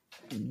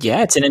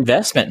 Yeah, it's an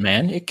investment,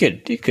 man. This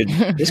could be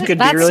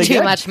That's really too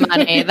good. much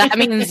money. That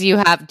means you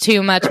have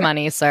too much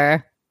money,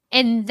 sir.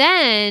 And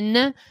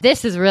then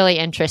this is really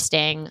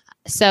interesting.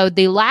 So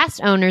the last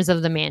owners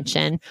of the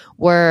mansion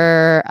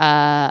were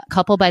a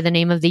couple by the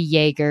name of the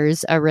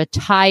Yeagers, a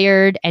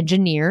retired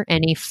engineer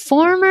and a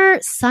former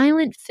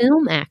silent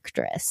film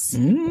actress.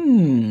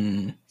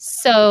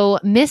 So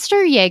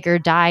Mr.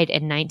 Yeager died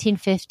in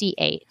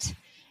 1958.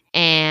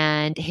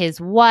 And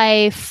his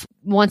wife,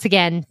 once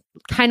again,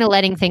 kind of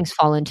letting things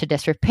fall into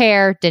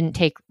disrepair, didn't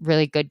take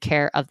really good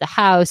care of the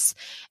house.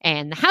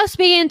 And the house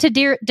began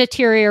to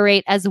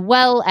deteriorate, as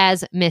well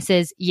as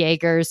Mrs.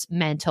 Yeager's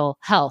mental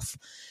health.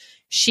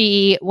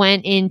 She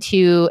went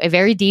into a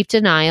very deep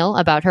denial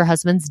about her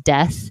husband's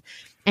death.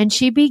 and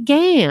she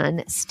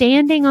began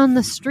standing on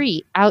the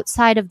street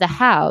outside of the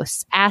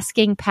house,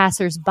 asking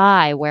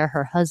passersby where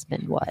her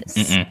husband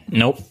was.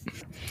 Nope.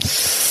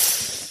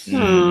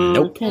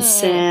 Nope. That's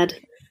sad.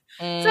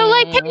 So,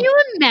 like, can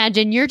you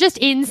imagine? You're just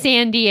in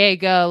San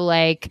Diego,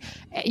 like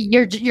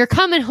you're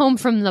coming home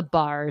from the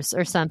bars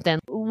or something,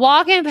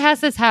 walking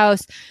past this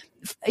house.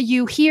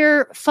 You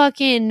hear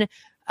fucking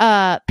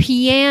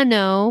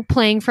piano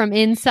playing from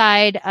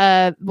inside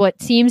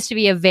what seems to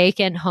be a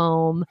vacant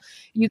home.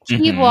 You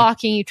keep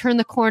walking, you turn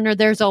the corner,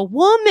 there's a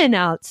woman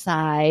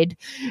outside,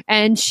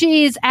 and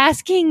she's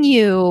asking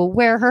you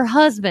where her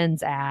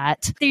husband's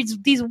at. There's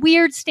these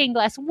weird stained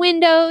glass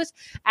windows,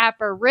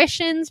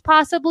 apparitions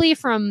possibly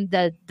from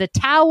the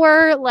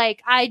tower.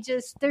 Like,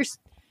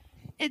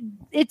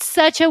 it's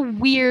such a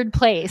weird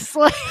place.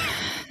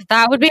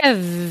 That would be a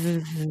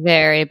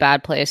very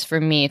bad place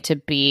for me to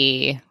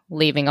be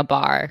leaving a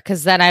bar,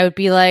 because then I would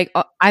be like,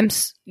 oh,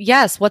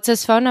 yes, what's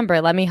his phone number?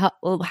 Let me help.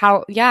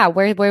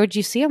 Where would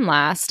you see him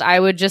last? I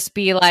would just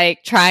be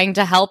like trying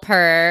to help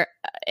her,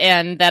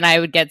 and then I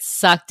would get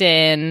sucked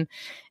in,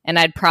 and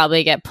I'd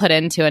probably get put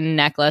into a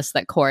necklace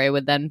that Corey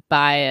would then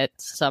buy at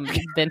some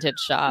vintage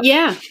shop.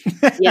 Yeah.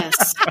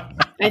 Yes.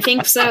 I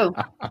think so.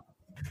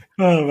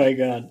 Oh my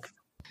God.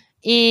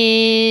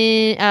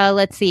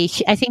 Let's see.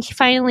 I think she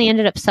finally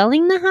ended up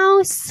selling the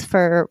house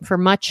for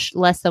much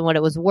less than what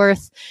it was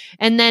worth.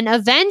 And then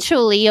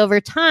eventually, over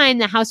time,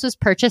 the house was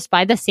purchased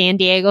by the San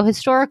Diego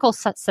Historical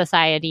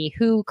Society,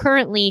 who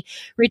currently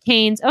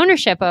retains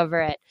ownership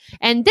over it.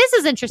 And this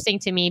is interesting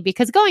to me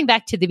because going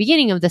back to the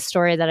beginning of the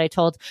story that I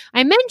told,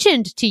 I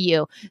mentioned to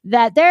you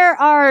that there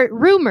are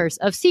rumors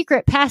of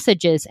secret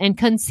passages and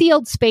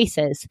concealed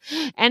spaces.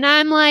 And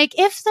I'm like,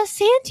 if the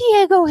San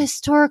Diego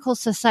Historical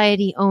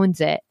Society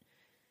owns it,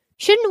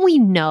 shouldn't we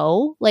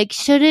know? Like,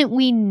 shouldn't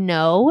we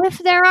know if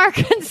there are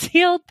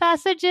concealed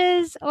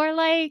passages or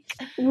like...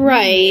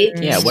 Right.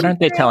 Yeah, what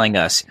aren't they telling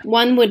us?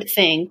 One would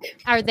think.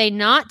 Are they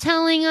not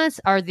telling us?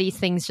 Are these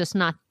things just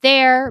not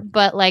there?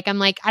 But like, I'm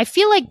like, I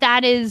feel like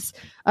that is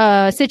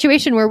a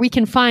situation where we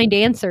can find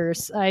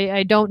answers.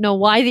 I don't know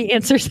why the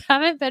answers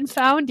haven't been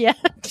found yet.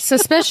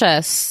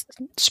 Suspicious.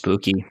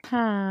 Spooky.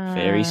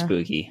 Very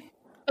spooky.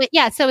 But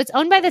yeah, so it's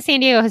owned by the San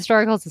Diego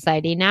Historical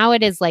Society. Now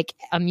it is like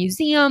a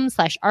museum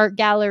 / art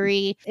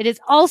gallery. It is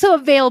also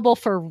available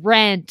for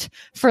rent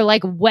for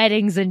like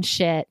weddings and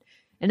shit.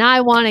 And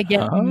I want to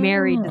get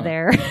married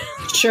there.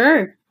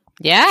 Sure.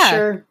 Yeah.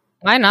 Sure.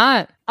 Why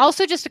not?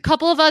 Also, just a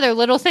couple of other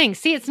little things.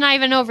 See, it's not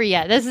even over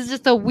yet. This is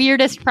just the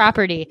weirdest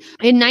property.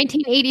 In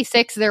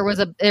 1986, there was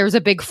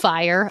a big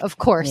fire. Of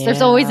course,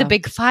 there's always a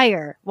big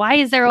fire. Why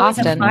is there always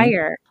a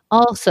fire?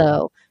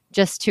 Also,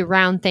 just to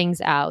round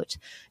things out,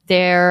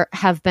 there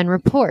have been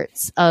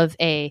reports of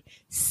a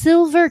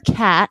silver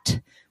cat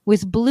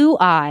with blue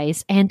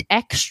eyes and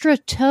extra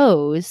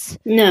toes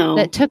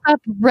that took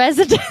up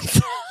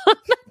residence on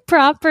the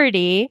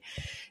property.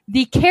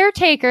 The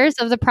caretakers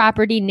of the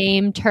property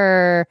named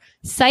her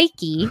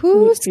Psyche.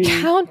 Who's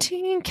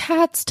counting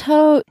cat's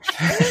toes?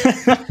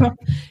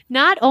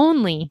 Not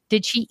only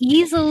did she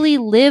easily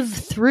live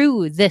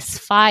through this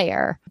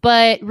fire,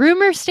 but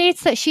rumor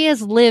states that she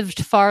has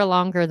lived far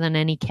longer than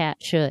any cat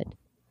should.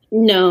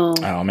 No.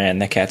 Oh man,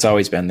 the cat's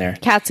always been there.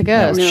 Cat's a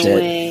ghost. No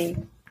way.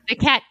 The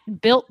cat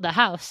built the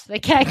house. The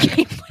cat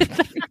came with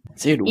the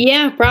house. Dude,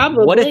 yeah,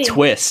 probably. What a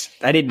twist.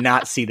 I did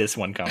not see this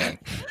one coming.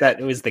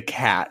 That was the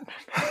cat.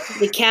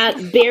 The cat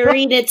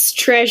buried its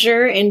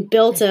treasure and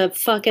built a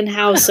fucking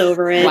house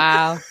over it.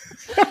 Wow.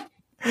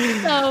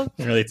 So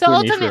really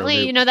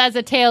ultimately, that's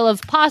a tale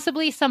of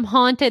possibly some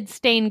haunted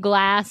stained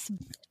glass.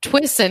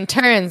 Twists and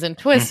turns and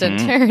twists and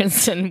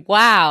turns, and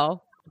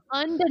wow.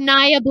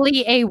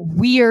 Undeniably a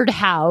weird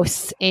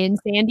house in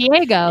San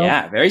Diego.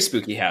 Yeah, very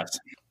spooky house.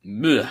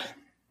 Ugh.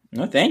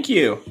 No, thank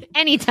you.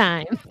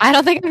 Anytime. I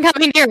don't think I'm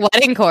coming to your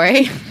wedding,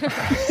 Corey.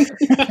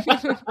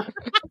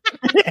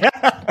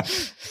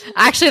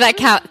 Actually, that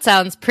cat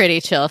sounds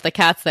pretty chill. If the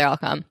cat's there, I'll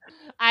come.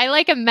 I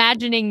like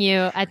imagining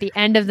you at the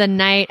end of the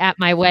night at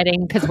my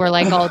wedding because we're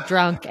like all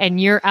drunk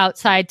and you're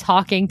outside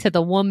talking to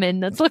the woman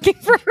that's looking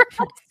for her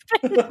husband.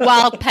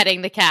 While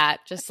petting the cat,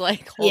 just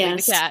like holding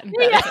the cat.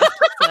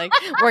 Like,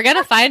 we're going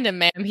to find him,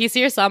 ma'am. He's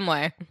here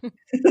somewhere.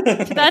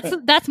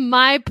 That's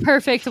my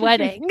perfect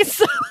wedding.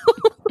 So.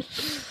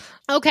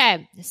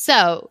 Okay,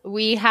 so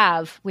we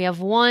have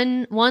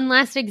one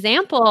last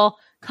example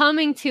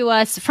coming to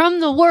us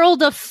from the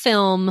world of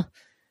film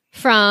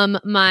from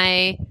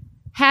my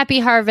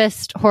Happy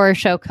Harvest Horror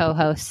Show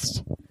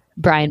co-host,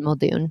 Brian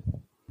Muldoon.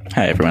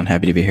 Hi, everyone.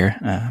 Happy to be here.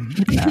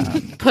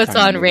 Puts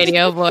on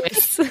radio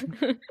voice.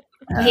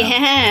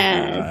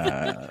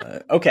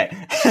 Okay.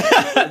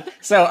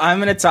 So I'm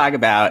going to talk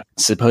about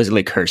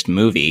supposedly cursed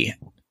movie.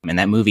 And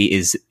that movie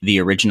is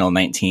the original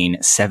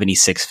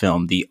 1976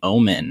 film, The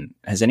Omen.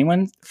 Has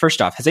anyone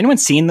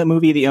seen the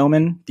movie, The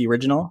Omen, the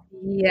original?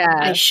 Yeah.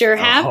 I sure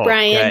have,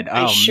 Brian. Good.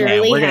 I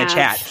surely man, we're going have. to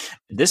chat.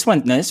 This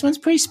one's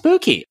pretty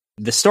spooky.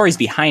 The stories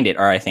behind it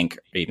are, I think,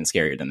 even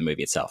scarier than the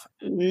movie itself.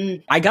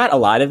 I got a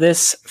lot of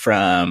this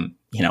from,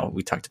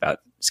 we talked about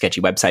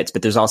sketchy websites,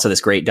 but there's also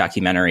this great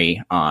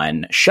documentary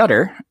on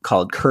Shudder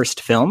called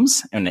Cursed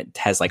Films, and it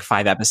has like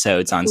 5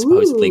 episodes on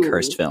supposedly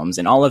cursed films,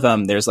 and all of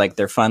them there's like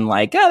they're fun,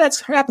 like, oh, that's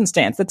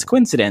happenstance, that's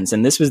coincidence,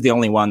 and this was the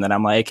only one that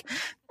I'm like,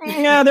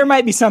 yeah, there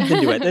might be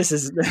something to it.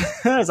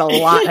 There's a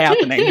lot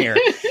happening here.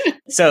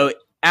 So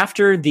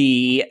after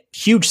the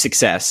huge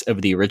success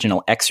of the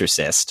original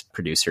Exorcist,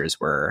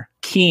 producers were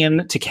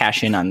keen to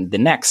cash in on the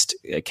next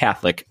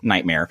Catholic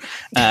nightmare.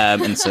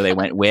 And so they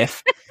went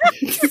with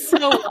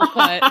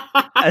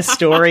a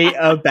story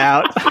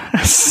about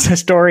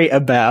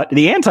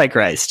the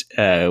Antichrist,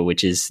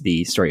 which is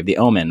the story of The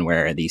Omen,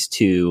 where these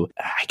two,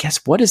 I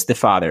guess, what is the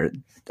father?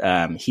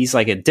 He's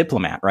like a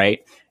diplomat, right?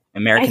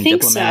 American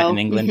diplomat in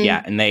England. Mm-hmm.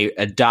 Yeah. And they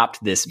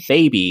adopt this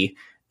baby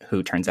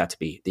who turns out to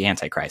be the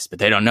Antichrist, but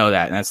they don't know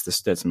that. And that's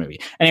the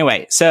movie.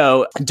 Anyway,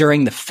 so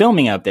during the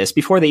filming of this,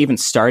 before they even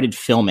started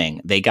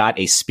filming, they got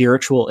a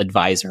spiritual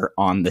advisor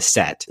on the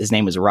set. His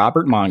name was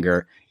Robert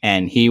Monger,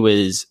 and he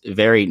was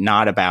very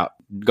not about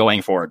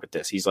going forward with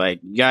this. He's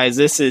like, guys,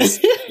 this is,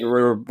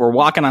 we're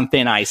walking on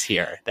thin ice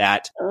here.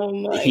 That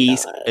he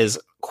is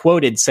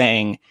quoted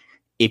saying,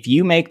 if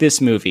you make this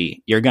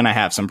movie, you're going to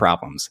have some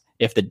problems.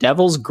 If the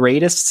devil's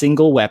greatest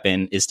single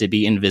weapon is to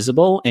be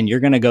invisible and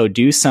you're going to go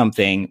do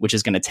something which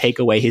is going to take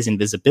away his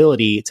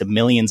invisibility to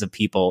millions of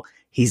people,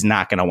 he's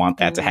not going to want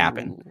that to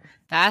happen.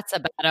 That's a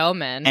bad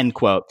omen. End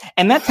quote.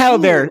 And that's how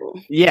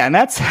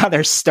that's how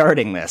they're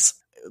starting this.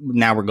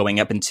 Now we're going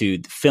up into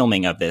the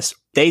filming of this.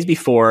 Days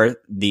before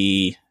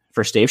the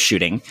first day of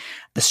shooting,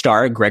 the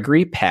star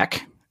Gregory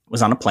Peck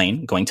was on a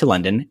plane going to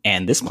London,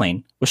 and this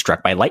plane was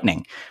struck by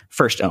lightning.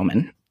 First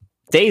omen.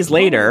 Days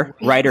later,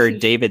 writer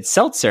David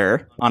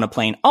Seltzer, on a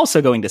plane also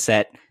going to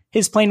set,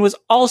 his plane was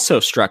also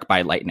struck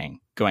by lightning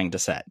going to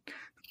set.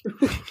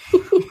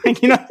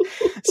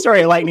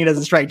 Story of lightning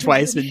doesn't strike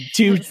twice, but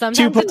two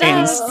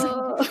planes.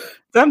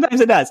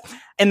 Sometimes it does.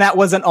 And that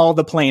wasn't all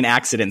the plane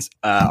accidents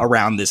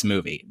around this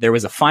movie. There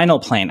was a final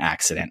plane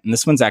accident. And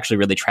this one's actually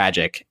really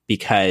tragic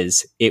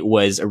because it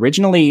was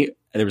originally,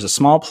 there was a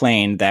small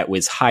plane that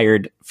was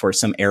hired for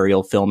some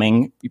aerial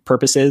filming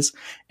purposes.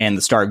 And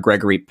the star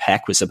Gregory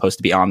Peck was supposed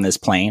to be on this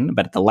plane.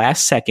 But at the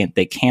last second,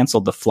 they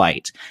canceled the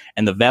flight.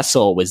 And the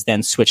vessel was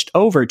then switched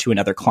over to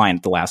another client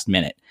at the last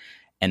minute.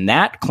 And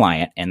that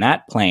client and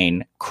that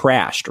plane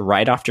crashed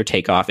right after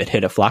takeoff. It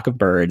hit a flock of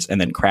birds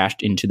and then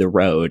crashed into the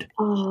road.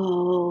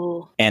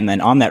 Oh. And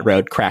then on that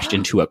road crashed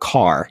into a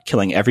car,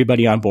 killing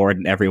everybody on board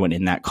and everyone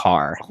in that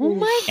car. Oh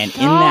my and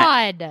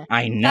God. In that,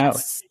 I know.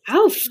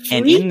 How freaky.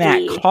 And in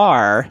that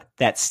car,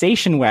 that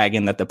station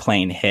wagon that the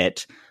plane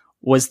hit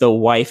was the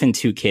wife and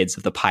 2 kids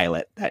of the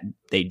pilot that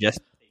they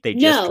just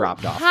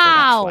dropped off.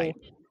 How? For that flight.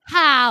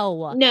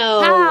 How?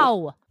 No.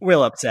 How?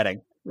 Real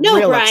upsetting. No,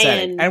 Real Brian.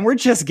 upsetting. And we're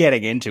just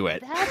getting into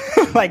it.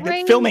 Like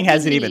the filming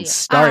hasn't even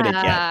started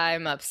yet.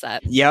 I'm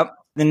upset. Yep.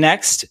 The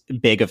next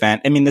big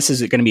event, I mean, this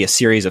is going to be a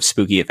series of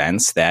spooky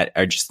events that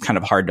are just kind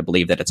of hard to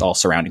believe that it's all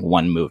surrounding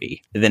one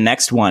movie. The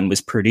next one was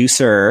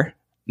producer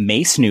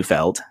Mace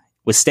Neufeld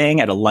was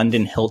staying at a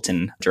London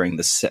Hilton during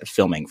the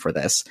filming for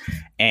this.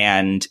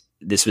 And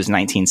this was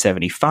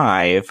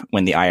 1975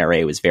 when the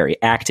IRA was very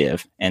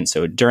active. And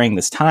so during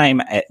this time,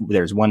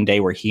 there's one day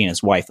where he and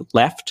his wife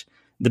left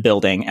the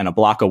building, and a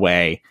block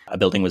away, a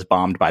building was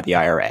bombed by the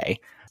IRA.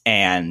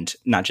 And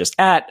not just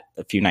that,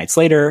 a few nights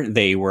later,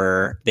 they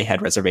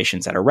had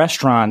reservations at a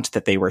restaurant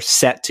that they were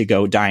set to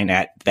go dine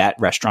at. That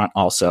restaurant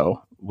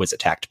also was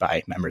attacked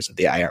by members of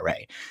the IRA.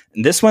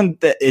 And this one,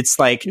 it's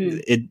like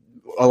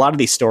a lot of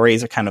these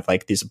stories are kind of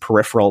like these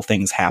peripheral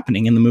things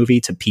happening in the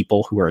movie to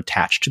people who are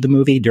attached to the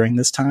movie during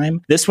this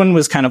time. This one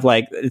was kind of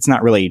like, it's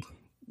not really,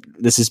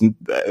 this is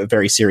a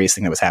very serious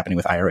thing that was happening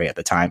with IRA at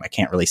the time. I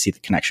can't really see the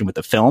connection with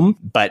the film,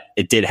 but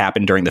it did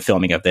happen during the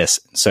filming of this.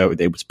 So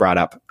it was brought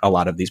up a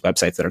lot of these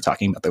websites that are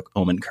talking about the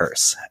Omen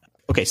curse.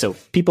 Okay, so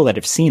people that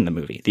have seen the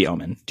movie, The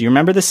Omen, do you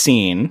remember the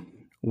scene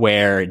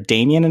where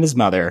Damien and his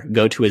mother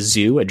go to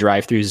a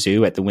drive-through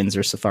zoo at the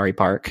Windsor Safari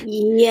Park?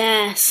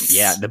 Yes.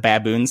 Yeah, the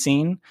baboon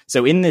scene.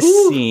 So in this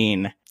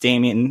scene,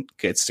 Damien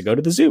gets to go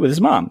to the zoo with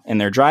his mom, and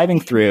they're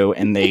driving through,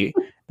 and they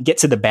get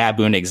to the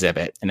baboon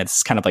exhibit, and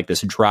it's kind of like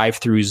this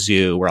drive-through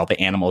zoo where all the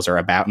animals are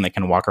about and they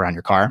can walk around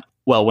your car.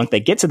 Well, when they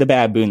get to the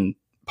baboon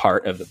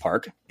part of the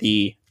park,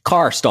 the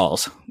car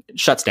stalls,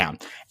 shuts down,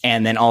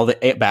 and then all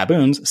the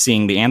baboons,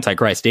 seeing the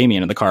Antichrist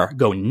Damien in the car,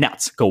 go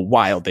nuts, go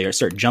wild. They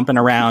start jumping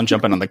around,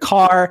 jumping on the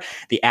car.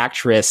 The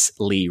actress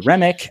Lee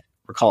Remick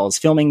recalls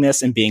filming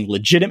this and being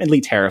legitimately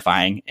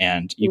terrifying,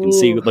 and you can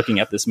see looking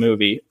at this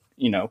movie,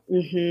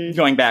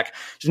 going back,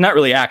 she's not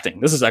really acting.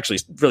 This is actually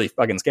really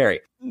fucking scary.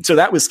 So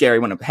that was scary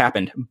when it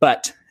happened.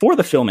 But for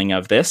the filming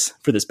of this,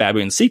 for this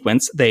baboon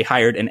sequence, they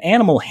hired an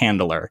animal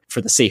handler for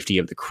the safety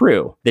of the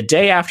crew. The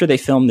day after they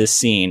filmed this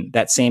scene,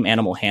 that same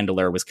animal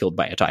handler was killed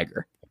by a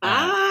tiger.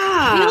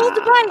 Killed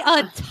by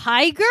a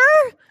tiger?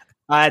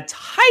 A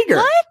tiger?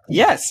 What?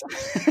 Yes.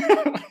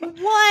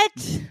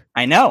 What?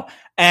 I know.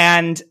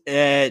 And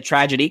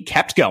tragedy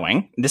kept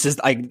going. This is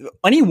like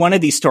any one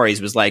of these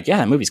stories was like, yeah,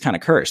 that movie's kind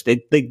of cursed. They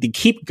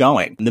keep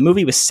going. The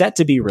movie was set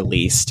to be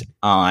released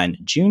on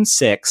June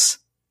 6,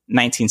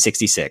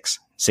 1966.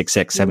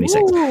 66,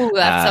 76. Ooh,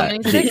 that's so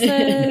many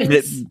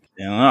sixes.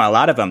 A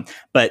lot of them.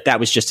 But that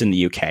was just in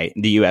the UK.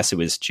 In the US, it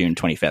was June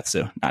 25th,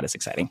 so not as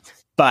exciting.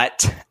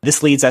 But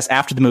this leads us,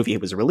 after the movie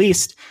was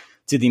released,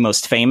 to the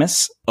most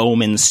famous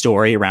Omen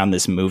story around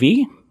this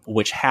movie,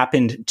 which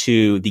happened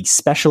to the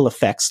special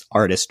effects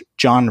artist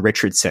John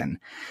Richardson.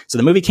 So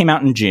the movie came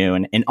out in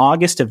June. In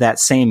August of that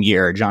same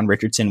year, John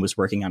Richardson was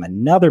working on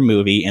another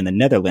movie in the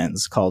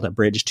Netherlands called A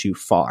Bridge Too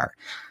Far.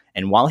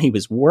 And while he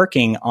was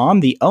working on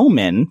The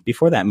Omen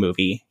before that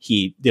movie,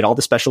 he did all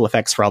the special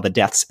effects for all the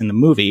deaths in the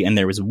movie. And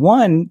there was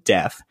one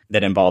death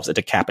that involves a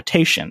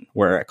decapitation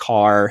where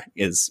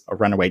a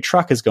runaway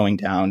truck is going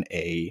down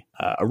a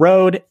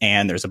road,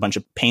 and there's a bunch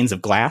of panes of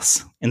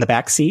glass in the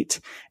back seat,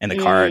 and the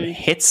car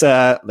hits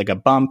a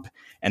bump,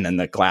 and then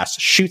the glass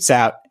shoots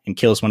out and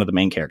kills one of the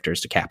main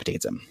characters,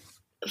 decapitates him.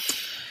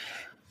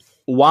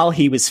 While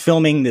he was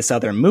filming this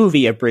other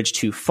movie, A Bridge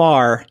Too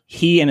Far,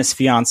 he and his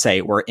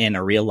fiance were in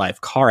a real life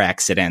car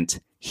accident.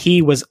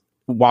 He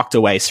walked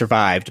away,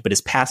 survived, but his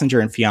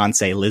passenger and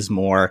fiance, Liz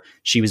Moore,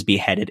 she was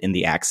beheaded in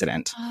the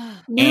accident.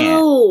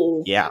 No.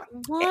 And, yeah.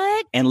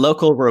 What? And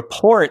local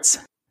reports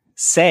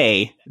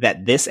say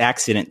that this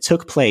accident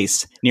took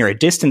place near a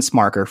distance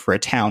marker for a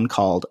town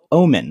called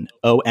Omen,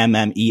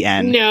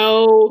 Ommen,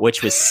 No.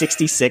 which was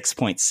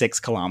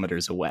 66.6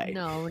 kilometers away.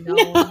 No.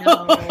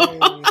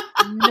 No.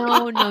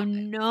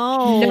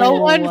 No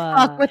one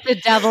fuck with the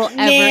devil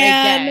ever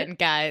again,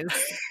 guys.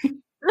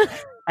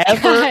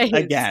 Ever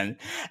again.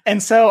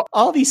 And so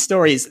all these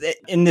stories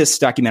in this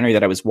documentary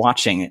that I was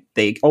watching,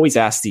 they always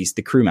ask the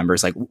crew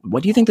members, like,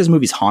 what do you think this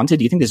movie's haunted?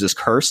 Do you think this is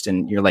cursed?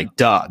 And you're like,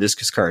 duh, this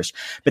is cursed.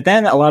 But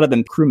then a lot of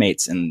them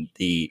crewmates and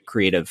the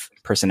creative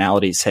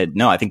personalities said,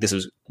 no, I think this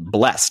was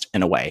blessed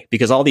in a way,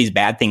 because all these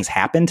bad things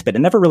happened, but it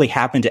never really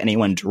happened to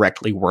anyone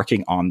directly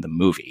working on the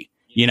movie.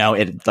 You know,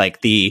 it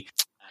like the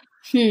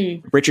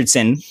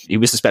Richardson, he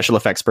was a special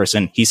effects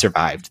person. He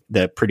survived.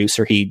 The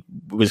producer, he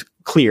was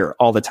clear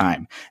all the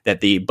time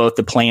that both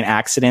the plane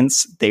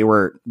accidents, they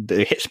were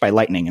hit by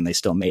lightning and they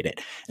still made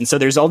it. And so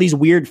there's all these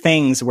weird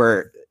things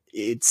where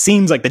it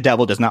seems like the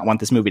devil does not want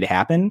this movie to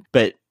happen,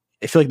 but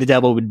I feel like the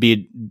devil would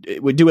do a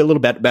little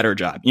bit better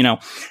job, you know?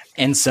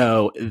 And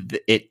so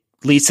it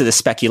leads to the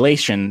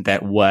speculation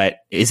that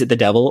is it the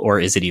devil, or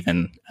is it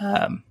even,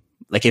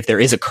 like, if there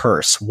is a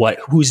curse,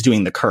 who's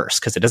doing the curse?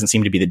 Because it doesn't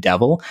seem to be the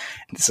devil.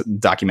 This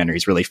documentary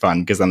is really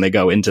fun because then they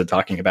go into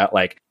talking about,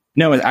 like,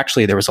 no,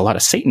 actually there was a lot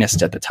of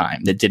Satanists at the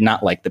time that did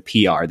not like the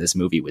PR this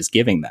movie was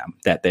giving them,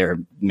 that they're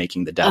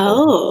making the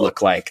devil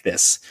look like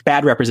this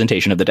bad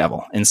representation of the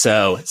devil. And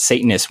so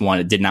Satanists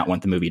did not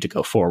want the movie to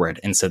go forward.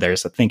 And so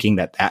there's a thinking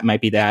that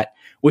might be that,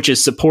 which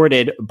is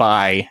supported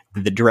by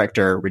the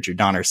director, Richard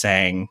Donner,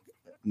 saying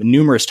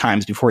numerous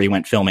times before he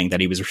went filming that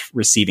he was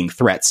receiving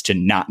threats to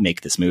not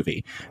make this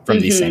movie from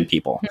these same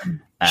people.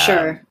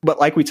 Sure. But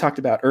like we talked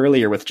about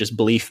earlier with just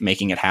belief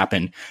making it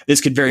happen, this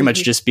could very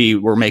much just be,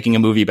 we're making a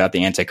movie about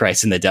the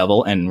Antichrist and the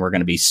devil, and we're going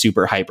to be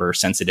super hyper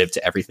sensitive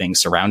to everything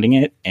surrounding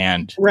it.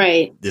 And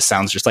this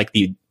sounds just like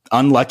the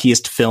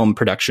unluckiest film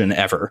production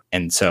ever.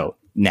 And so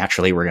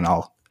naturally we're going to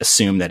all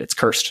assume that it's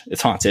cursed,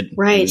 it's haunted,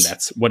 right? And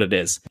that's what it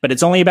is. But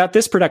it's only about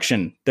this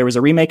production. There was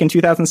a remake in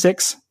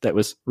 2006 that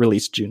was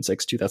released June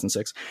 6,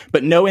 2006,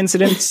 but no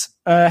incidents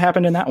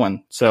happened in that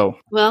one. So,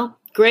 well,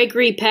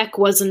 Gregory Peck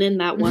wasn't in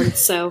that one,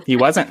 so he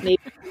wasn't. Maybe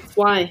that's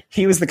why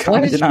he was the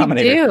common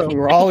denominator. We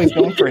were always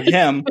going for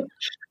him.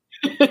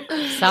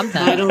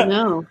 Something. I don't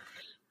know.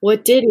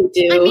 What did he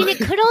do? I mean, it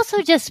could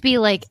also just be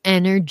like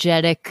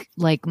energetic,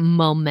 like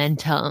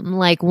momentum.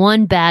 Like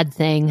one bad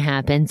thing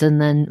happens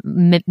and then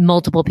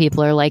multiple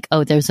people are like,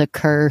 oh, there's a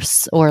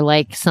curse, or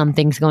like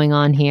something's going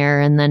on here.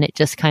 And then it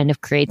just kind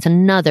of creates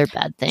another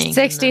bad thing.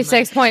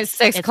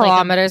 66.6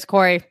 kilometers,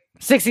 Corey.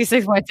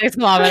 66.6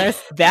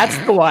 kilometers. That's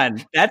the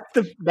one. That's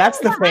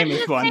the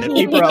famous one that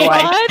people are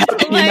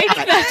like,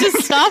 that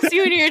just stops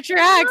you in your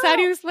tracks. How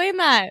do you explain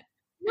that?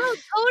 No,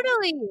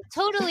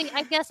 totally.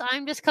 I guess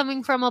I'm just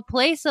coming from a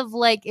place of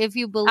like, if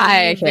you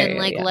believe in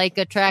like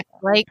attracts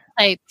like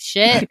type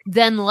shit,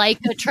 then like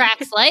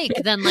attracts like,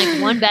 then like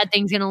one bad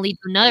thing's gonna lead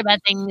to another bad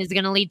thing is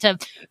gonna lead to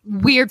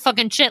weird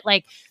fucking shit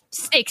like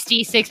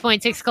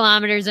 66.6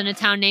 kilometers in a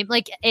town name.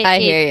 Like I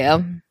hear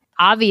you.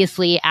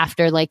 Obviously,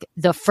 after like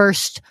the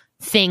first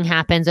thing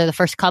happens or the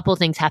first couple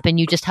things happen,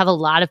 you just have a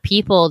lot of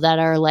people that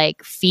are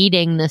like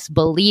feeding this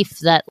belief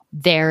that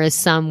there is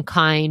some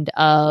kind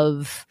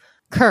of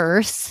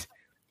curse,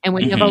 and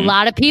when you have a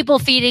lot of people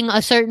feeding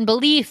a certain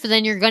belief,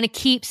 then you're going to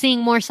keep seeing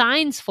more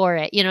signs for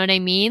it. You know what I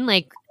mean?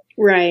 Like,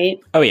 right?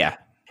 Oh yeah,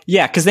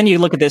 because then you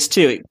look at this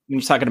too.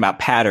 You're talking about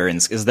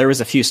patterns, because there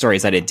was a few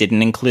stories that it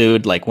didn't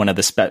include. Like one of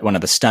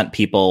the stunt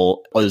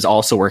people was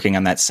also working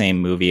on that same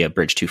movie, A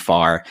Bridge Too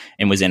Far,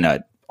 and was in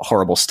a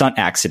horrible stunt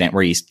accident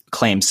where he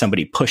claims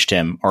somebody pushed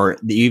him, or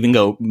you even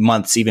go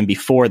months even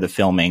before the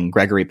filming,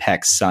 Gregory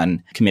Peck's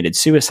son committed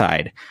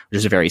suicide, which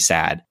is very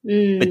sad.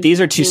 But these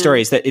are two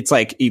stories that it's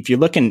like, if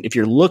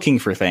you're looking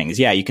for things,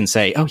 yeah, you can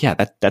say, oh yeah,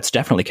 that's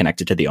definitely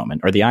connected to The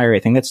Omen, or the IRA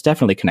thing, that's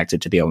definitely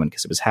connected to The Omen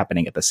because it was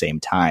happening at the same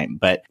time.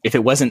 But if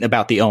it wasn't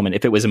about The Omen,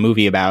 if it was a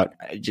movie about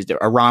just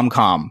a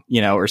rom-com,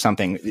 or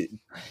something,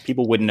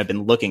 people wouldn't have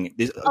been looking.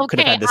 Could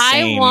have had the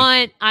same.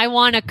 I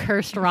want a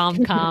cursed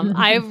rom-com.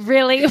 I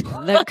really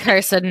The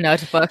Cursed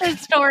Notebook. the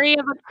story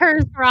of a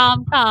cursed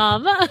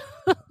rom-com.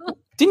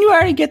 Didn't you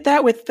already get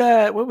that with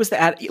what was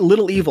that?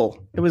 Little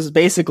Evil. It was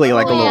basically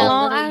like a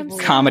little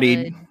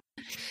comedy.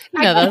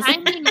 I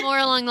mean more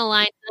along the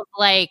lines of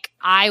like,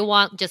 I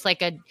want just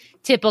like a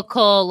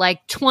typical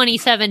like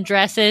 27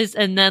 dresses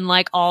and then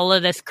like all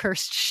of this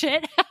cursed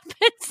shit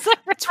happens.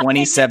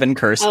 27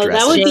 cursed Oh,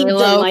 dresses. that would be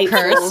J-Lo delightful.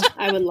 cursed.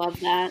 I would love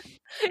that.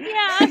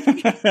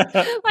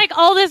 Yeah. Like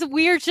all this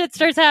weird shit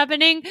starts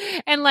happening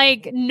and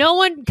like no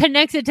one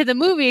connects it to the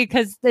movie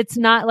because it's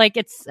not like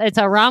it's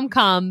a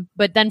rom-com,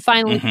 but then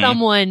finally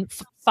someone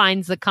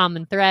finds the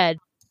common thread.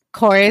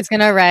 Corey's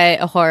going to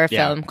write a horror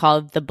film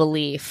called The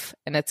Belief,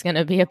 and it's going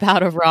to be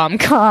about a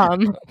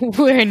rom-com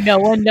where no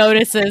one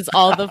notices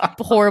all the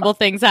horrible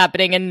things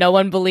happening and no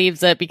one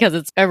believes it because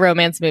it's a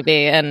romance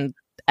movie and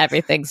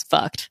everything's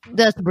fucked.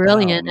 That's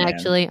brilliant, Oh, man.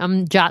 actually.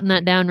 I'm jotting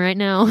that down right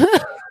now.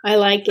 I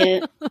like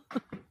it.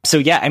 So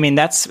yeah, I mean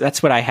that's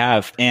what I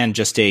have, and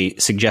just a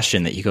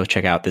suggestion that you go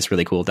check out this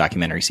really cool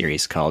documentary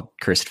series called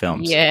Cursed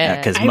Films. Yeah.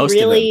 because I most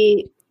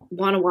really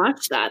want to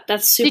watch that.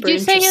 That's super Did you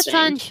say it's interesting.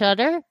 on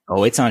Shudder?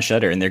 it's on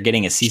Shudder, and they're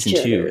getting a season 2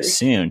 Shudder.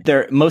 soon.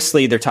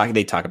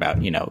 They talk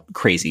about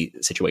crazy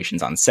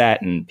situations on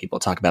set, and people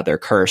talk about they're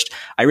cursed.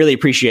 I really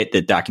appreciate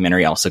the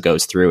documentary also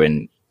goes through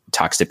and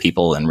talks to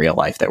people in real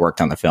life that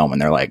worked on the film,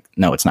 and they're like,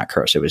 no, it's not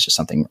cursed. It was just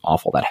something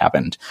awful that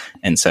happened.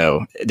 And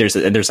so there's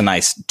a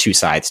nice two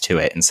sides to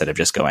it instead of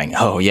just going,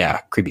 oh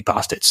yeah,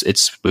 creepypasta.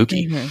 It's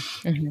spooky.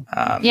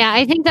 Yeah,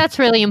 I think that's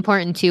really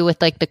important too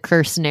with like the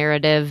curse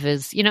narrative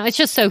is, it's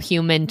just so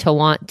human to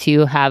want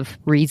to have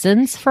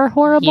reasons for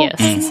horrible Yes.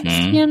 things,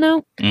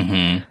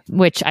 Mhm.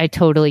 which I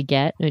totally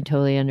get. I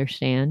totally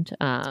understand.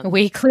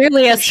 We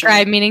clearly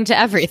ascribe meaning to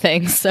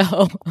everything,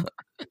 so...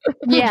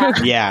 Yeah.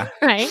 Yeah.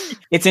 Right.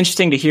 It's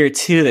interesting to hear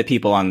too that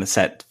people on the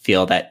set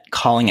feel that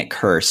calling it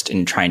cursed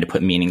and trying to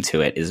put meaning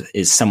to it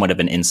is somewhat of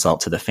an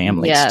insult to the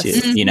families Yes. too.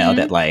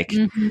 That like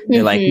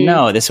they're like,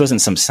 no, this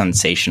wasn't some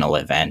sensational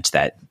event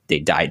that they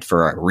died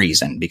for a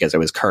reason because it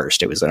was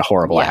cursed. It was a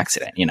horrible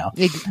accident. Yeah, Right,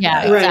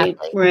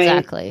 exactly. right.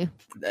 Exactly.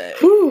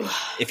 Whew.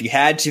 If you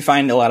had to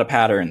find a lot of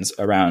patterns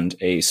around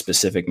a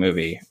specific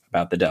movie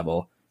about the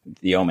devil,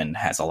 The Omen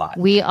has a lot.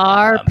 We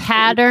are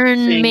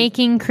pattern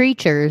making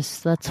creatures.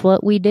 That's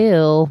what we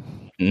do.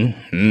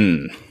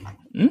 Mm-hmm.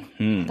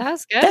 That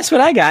was good. That's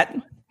what I got.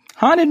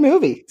 Haunted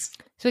movies.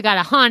 So we got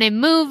a haunted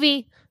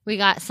movie. We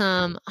got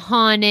some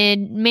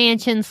haunted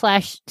mansion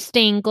 /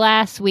 stained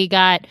glass. We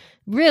got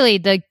really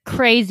the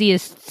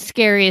craziest,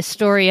 scariest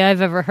story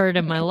I've ever heard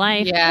in my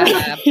life.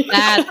 Yeah,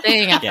 bad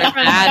thing after Yeah.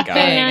 bad Oh my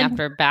thing God.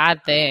 after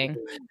bad thing.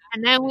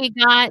 And then we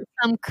got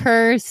some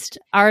cursed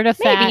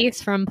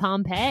artifacts from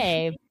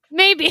Pompeii.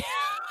 Maybe.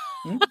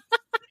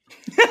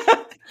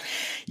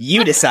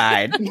 You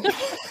decide.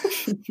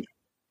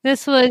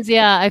 This was,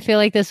 I feel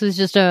like this was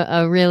just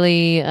a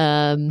really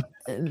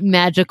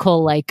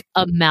magical, like,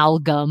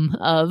 amalgam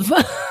of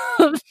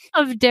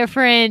of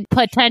different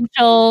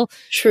potential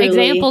Truly.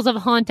 examples of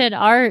haunted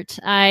art.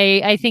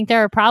 I think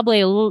there are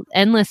probably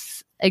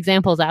endless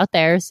examples out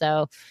there.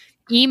 So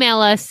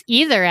email us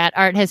either at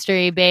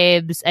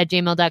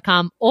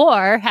arthistorybabes@gmail.com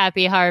or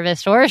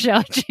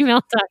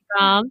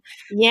happyharvesthorrorshow@gmail.com.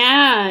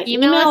 Yeah.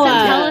 Email us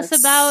and tell us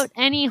about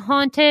any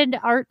haunted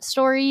art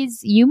stories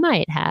you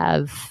might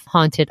have.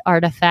 Haunted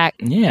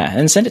artifact. Yeah,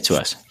 and send it to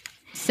us.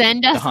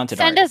 Send The us haunted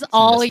send art. us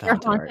all Send us the your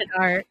haunted haunted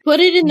art. Put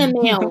it in the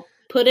mail.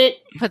 Put some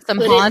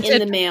Put it in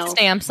haunted the mail.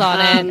 stamps on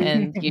it,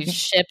 and you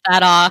ship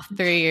that off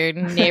through your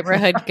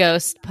neighborhood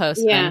ghost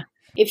postman. Yeah.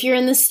 If you're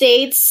in the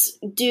States,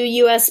 do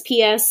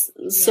USPS,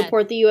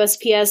 support the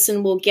USPS,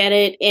 and we'll get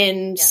it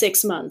in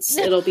 6 months.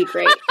 It'll be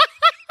great.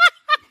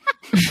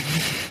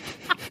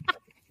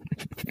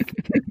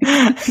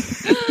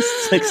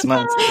 6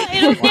 months.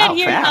 It'll get Wow,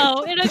 here fast.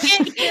 though. It'll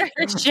get here,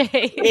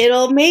 Shay.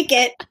 It'll make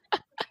it.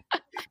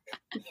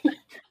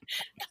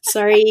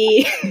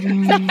 Sorry.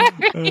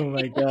 Oh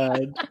my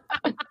god.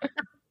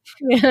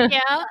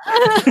 Yeah.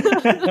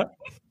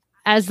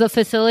 As the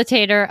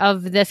facilitator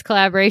of this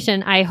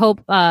collaboration, I hope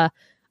all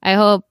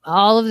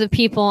of the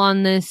people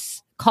on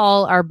this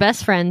call are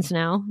best friends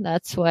now.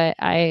 That's what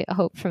I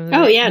hope from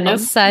Oh, yeah. No,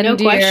 Send no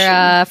question.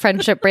 your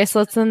friendship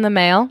bracelets in the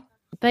mail.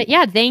 But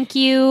yeah, thank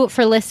you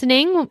for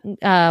listening,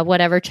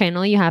 whatever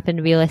channel you happen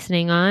to be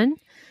listening on.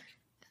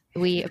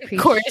 We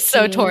appreciate Corey's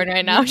so torn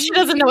right now. She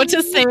doesn't know what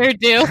to say or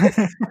do.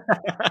 I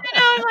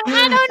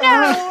don't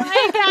know.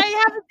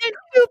 I haven't done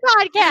 2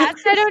 podcasts.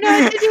 I don't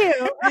know what to do.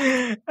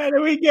 How do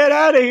we get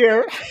out of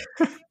here?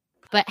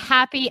 But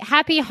happy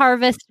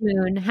harvest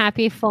moon,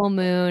 happy full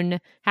moon,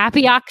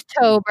 happy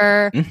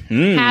October,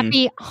 Mhm.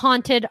 happy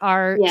haunted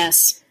art.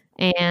 Yes.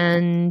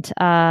 And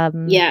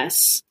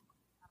Yes.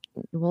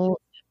 we'll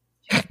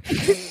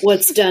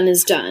What's done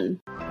is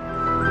done.